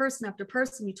person after person after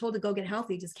person you told to go get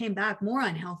healthy just came back more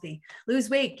unhealthy, lose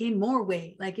weight, gain more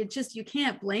weight. Like, you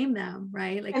can't blame them,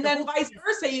 right? Like, and then vice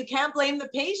versa, you can't blame the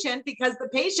patient because the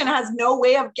patient has no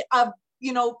way of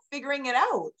figuring it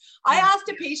out. I asked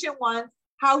a patient once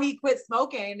how he quit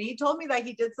smoking, and he told me that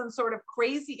he did some sort of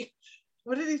crazy.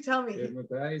 What did he tell me?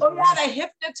 The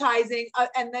hypnotizing,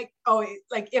 and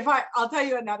I'll tell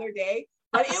you another day,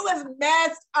 but it was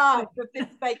messed up. The things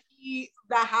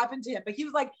that happened to him, but he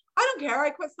was like, I don't care, I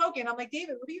quit smoking. I'm like,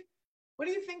 David, what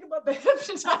do you think about the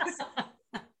hypnotizing?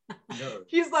 No.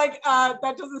 He's like,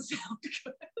 that doesn't sound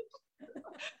good.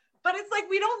 But it's like,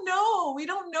 we don't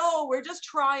know. We're just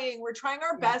trying. We're trying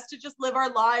our best to just live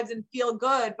our lives and feel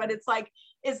good. But it's like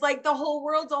the whole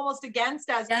world's almost against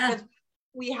us because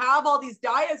we have all these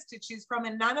diets to choose from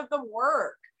and none of them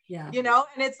work. Yeah.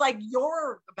 And it's like,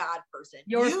 you're the bad person.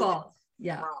 Your fault.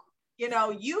 Yeah.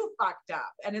 You fucked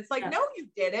up. And it's like, no, you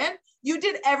didn't. You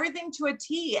did everything to a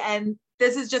T. And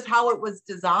this is just how it was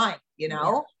designed,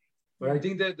 But I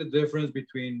think that the difference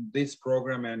between this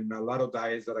program and a lot of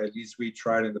diets that at least we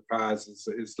tried in the past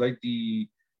is like the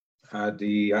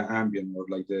ambient, or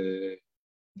like the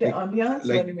ambiance,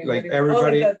 like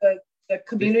everybody, the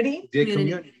community, the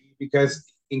community.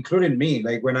 Because including me,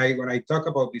 like when I talk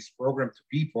about this program to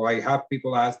people, I have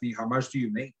people ask me, how much do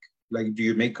you make? Like, do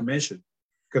you make commission?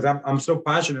 Because I'm so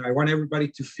passionate. I want everybody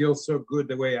to feel so good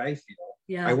the way I feel.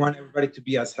 Yeah. I want everybody to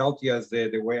be as healthy as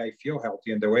the way I feel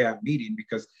healthy and the way I'm eating,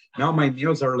 because now my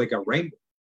meals are like a rainbow.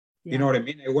 Yeah. You know what I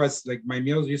mean? It was like, my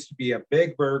meals used to be a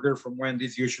big burger from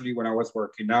Wendy's, usually when I was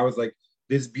working. Now it's like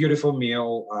this beautiful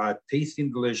meal,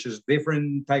 tasting delicious,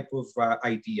 different type of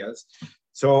ideas.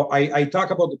 So I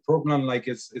talk about the program like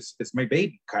it's my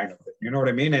baby kind of thing. You know what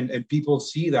I mean? And people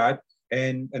see that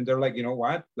and they're like, you know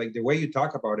what? Like, the way you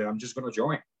talk about it, I'm just going to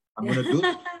join. I'm going to do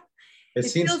it.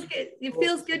 It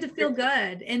feels good to feel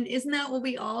good. And isn't that what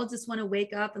we all just want to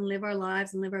wake up and live our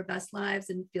lives and live our best lives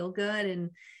and feel good and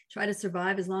try to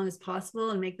survive as long as possible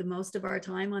and make the most of our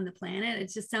time on the planet?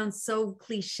 It just sounds so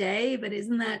cliche, but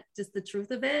isn't that just the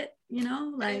truth of it?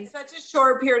 Like, it's such a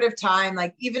short period of time.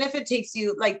 Like, even if it takes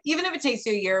you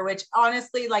a year, which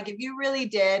honestly, like, if you really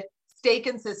did stay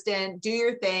consistent, do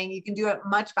your thing, you can do it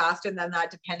much faster than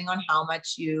that, depending on how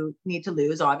much you need to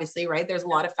lose, obviously, right? There's a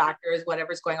lot of factors,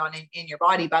 whatever's going on in your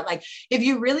body. But like, if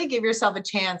you really give yourself a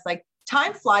chance, like,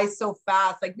 time flies so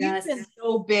fast. Like, we've been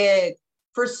so big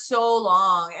for so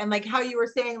long. And like how you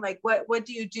were saying, like, what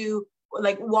do you do?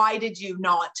 Like, why did you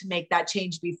not to make that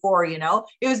change before? It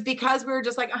was because we were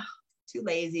just like, oh, too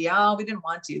lazy. Oh, we didn't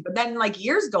want to. But then like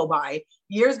years go by,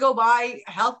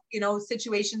 health,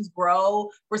 situations grow.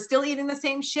 We're still eating the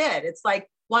same shit. It's like,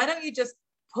 why don't you just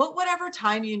put whatever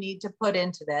time you need to put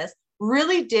into this,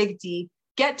 really dig deep,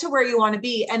 get to where you want to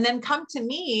be, and then come to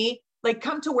me, like,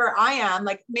 come to where I am.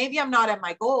 Like, maybe I'm not at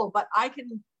my goal, but I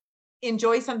can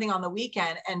enjoy something on the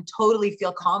weekend and totally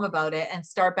feel calm about it and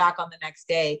start back on the next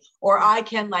day. Or I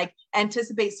can like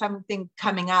anticipate something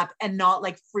coming up and not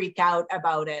like freak out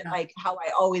about it, like how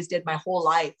I always did my whole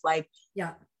life. Like,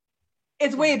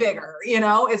 it's way bigger,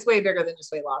 it's way bigger than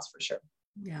just weight loss for sure.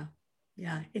 Yeah.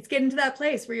 It's getting to that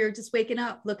place where you're just waking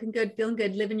up, looking good, feeling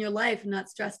good, living your life and not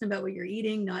stressing about what you're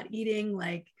eating, not eating.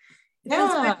 Like, it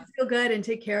feels good to feel good and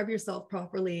take care of yourself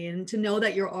properly, and to know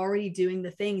that you're already doing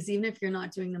the things, even if you're not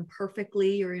doing them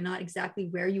perfectly, or you're not exactly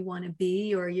where you want to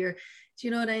be, or do you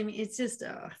know what I mean? It's just,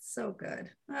 it's so good.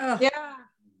 Oh.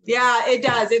 Yeah, it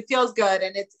does. It feels good.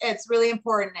 And it's really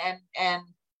important. And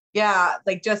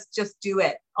like, just do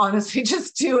it. Honestly,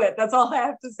 just do it. That's all I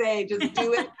have to say. Just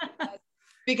do it.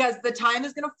 Because the time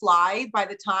is going to fly. By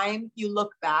the time you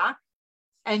look back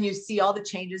and you see all the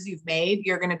changes you've made,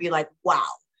 you're going to be like, wow.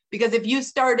 Because if you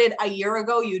started a year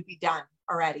ago, you'd be done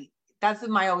already. That's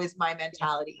always my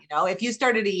mentality. If you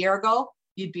started a year ago,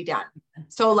 you'd be done.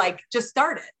 So like, just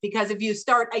start it, because if you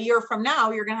start a year from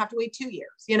now, you're going to have to wait 2 years.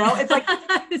 It's like,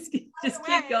 just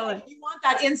keep going. If you want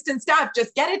that instant stuff,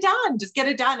 just get it done. Just get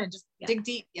it done and just dig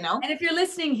deep, And if you're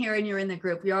listening here and you're in the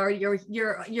group,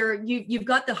 you've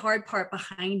got the hard part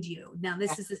behind you. Now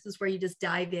this is where you just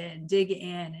dive in, dig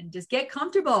in, and just get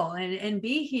comfortable and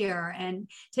be here and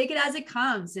take it as it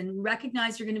comes, and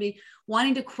recognize you're going to be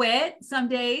wanting to quit some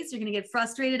days, you're going to get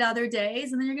frustrated other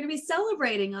days, and then you're going to be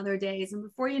celebrating other days. And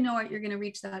before you know it, you're going going to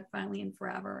reach that finally and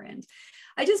forever. And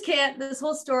I just can't, this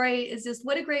whole story is just,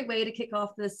 what a great way to kick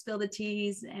off this Spill the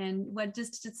Teas, and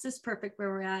it's just perfect where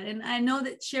we're at. And I know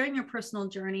that sharing your personal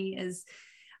journey is,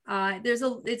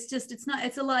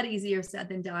 it's a lot easier said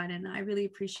than done. And I really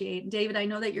appreciate, David, I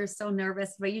know that you're so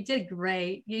nervous, but you did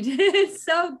great. You did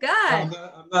so good.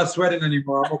 I'm not sweating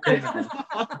anymore. I'm okay now.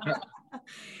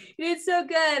 You did so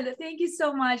good. Thank you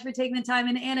so much for taking the time.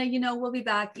 And Anna, we'll be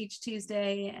back each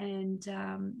Tuesday, and,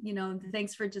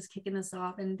 thanks for just kicking this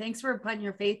off, and thanks for putting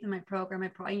your faith in my program.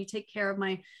 You take care of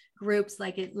my groups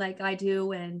like I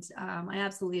do. And I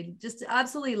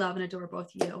absolutely love and adore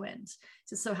both of you, and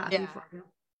just so happy for you.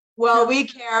 Well, we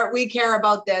care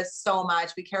about this so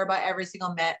much. We care about every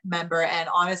single member. And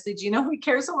honestly, Gina, we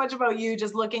care so much about you,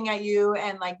 just looking at you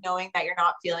and like knowing that you're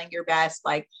not feeling your best.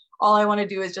 Like, all I want to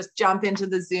do is just jump into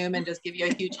the Zoom and just give you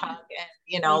a huge hug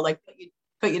and, like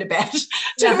put you to bed.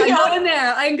 Yeah,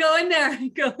 I'm going there.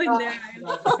 He's looking at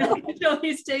me.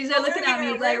 He's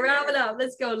like, wrap it up.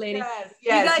 Let's go, lady. Yes, you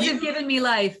guys have given me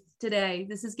life today.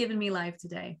 This has given me life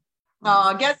today.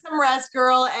 Oh, get some rest,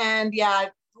 girl. And yeah,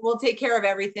 we'll take care of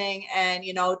everything. And,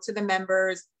 to the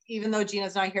members, even though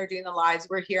Gina's not here doing the lives,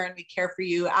 we're here and we care for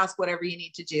you. Ask whatever you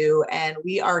need to do. And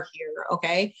we are here.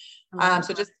 Okay.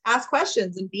 So just ask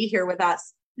questions and be here with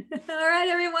us. All right,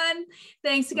 everyone.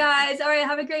 Thanks, guys. All right.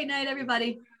 Have a great night,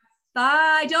 everybody.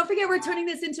 Bye. Don't forget, we're turning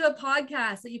this into a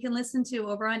podcast that you can listen to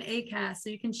over on Acast, so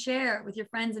you can share it with your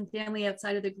friends and family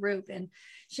outside of the group and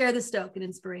share the stoke and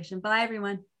inspiration. Bye,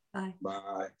 everyone. Bye.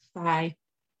 Bye. Bye.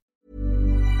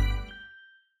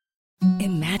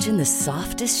 Imagine the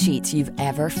softest sheets you've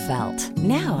ever felt.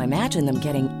 Now imagine them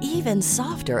getting even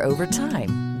softer over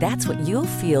time. That's what you'll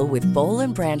feel with Boll &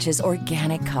 Branch's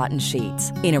organic cotton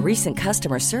sheets. In a recent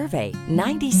customer survey,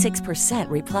 96%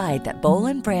 replied that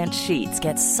Boll & Branch sheets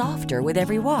get softer with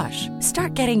every wash.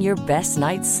 Start getting your best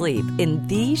night's sleep in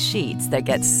these sheets that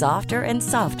get softer and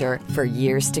softer for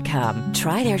years to come.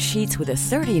 Try their sheets with a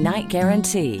 30-night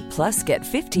guarantee. Plus, get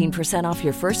 15% off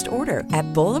your first order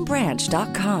at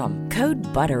bollandbranch.com. Code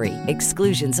BUTTERY.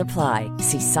 Exclusions apply.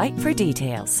 See site for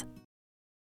details.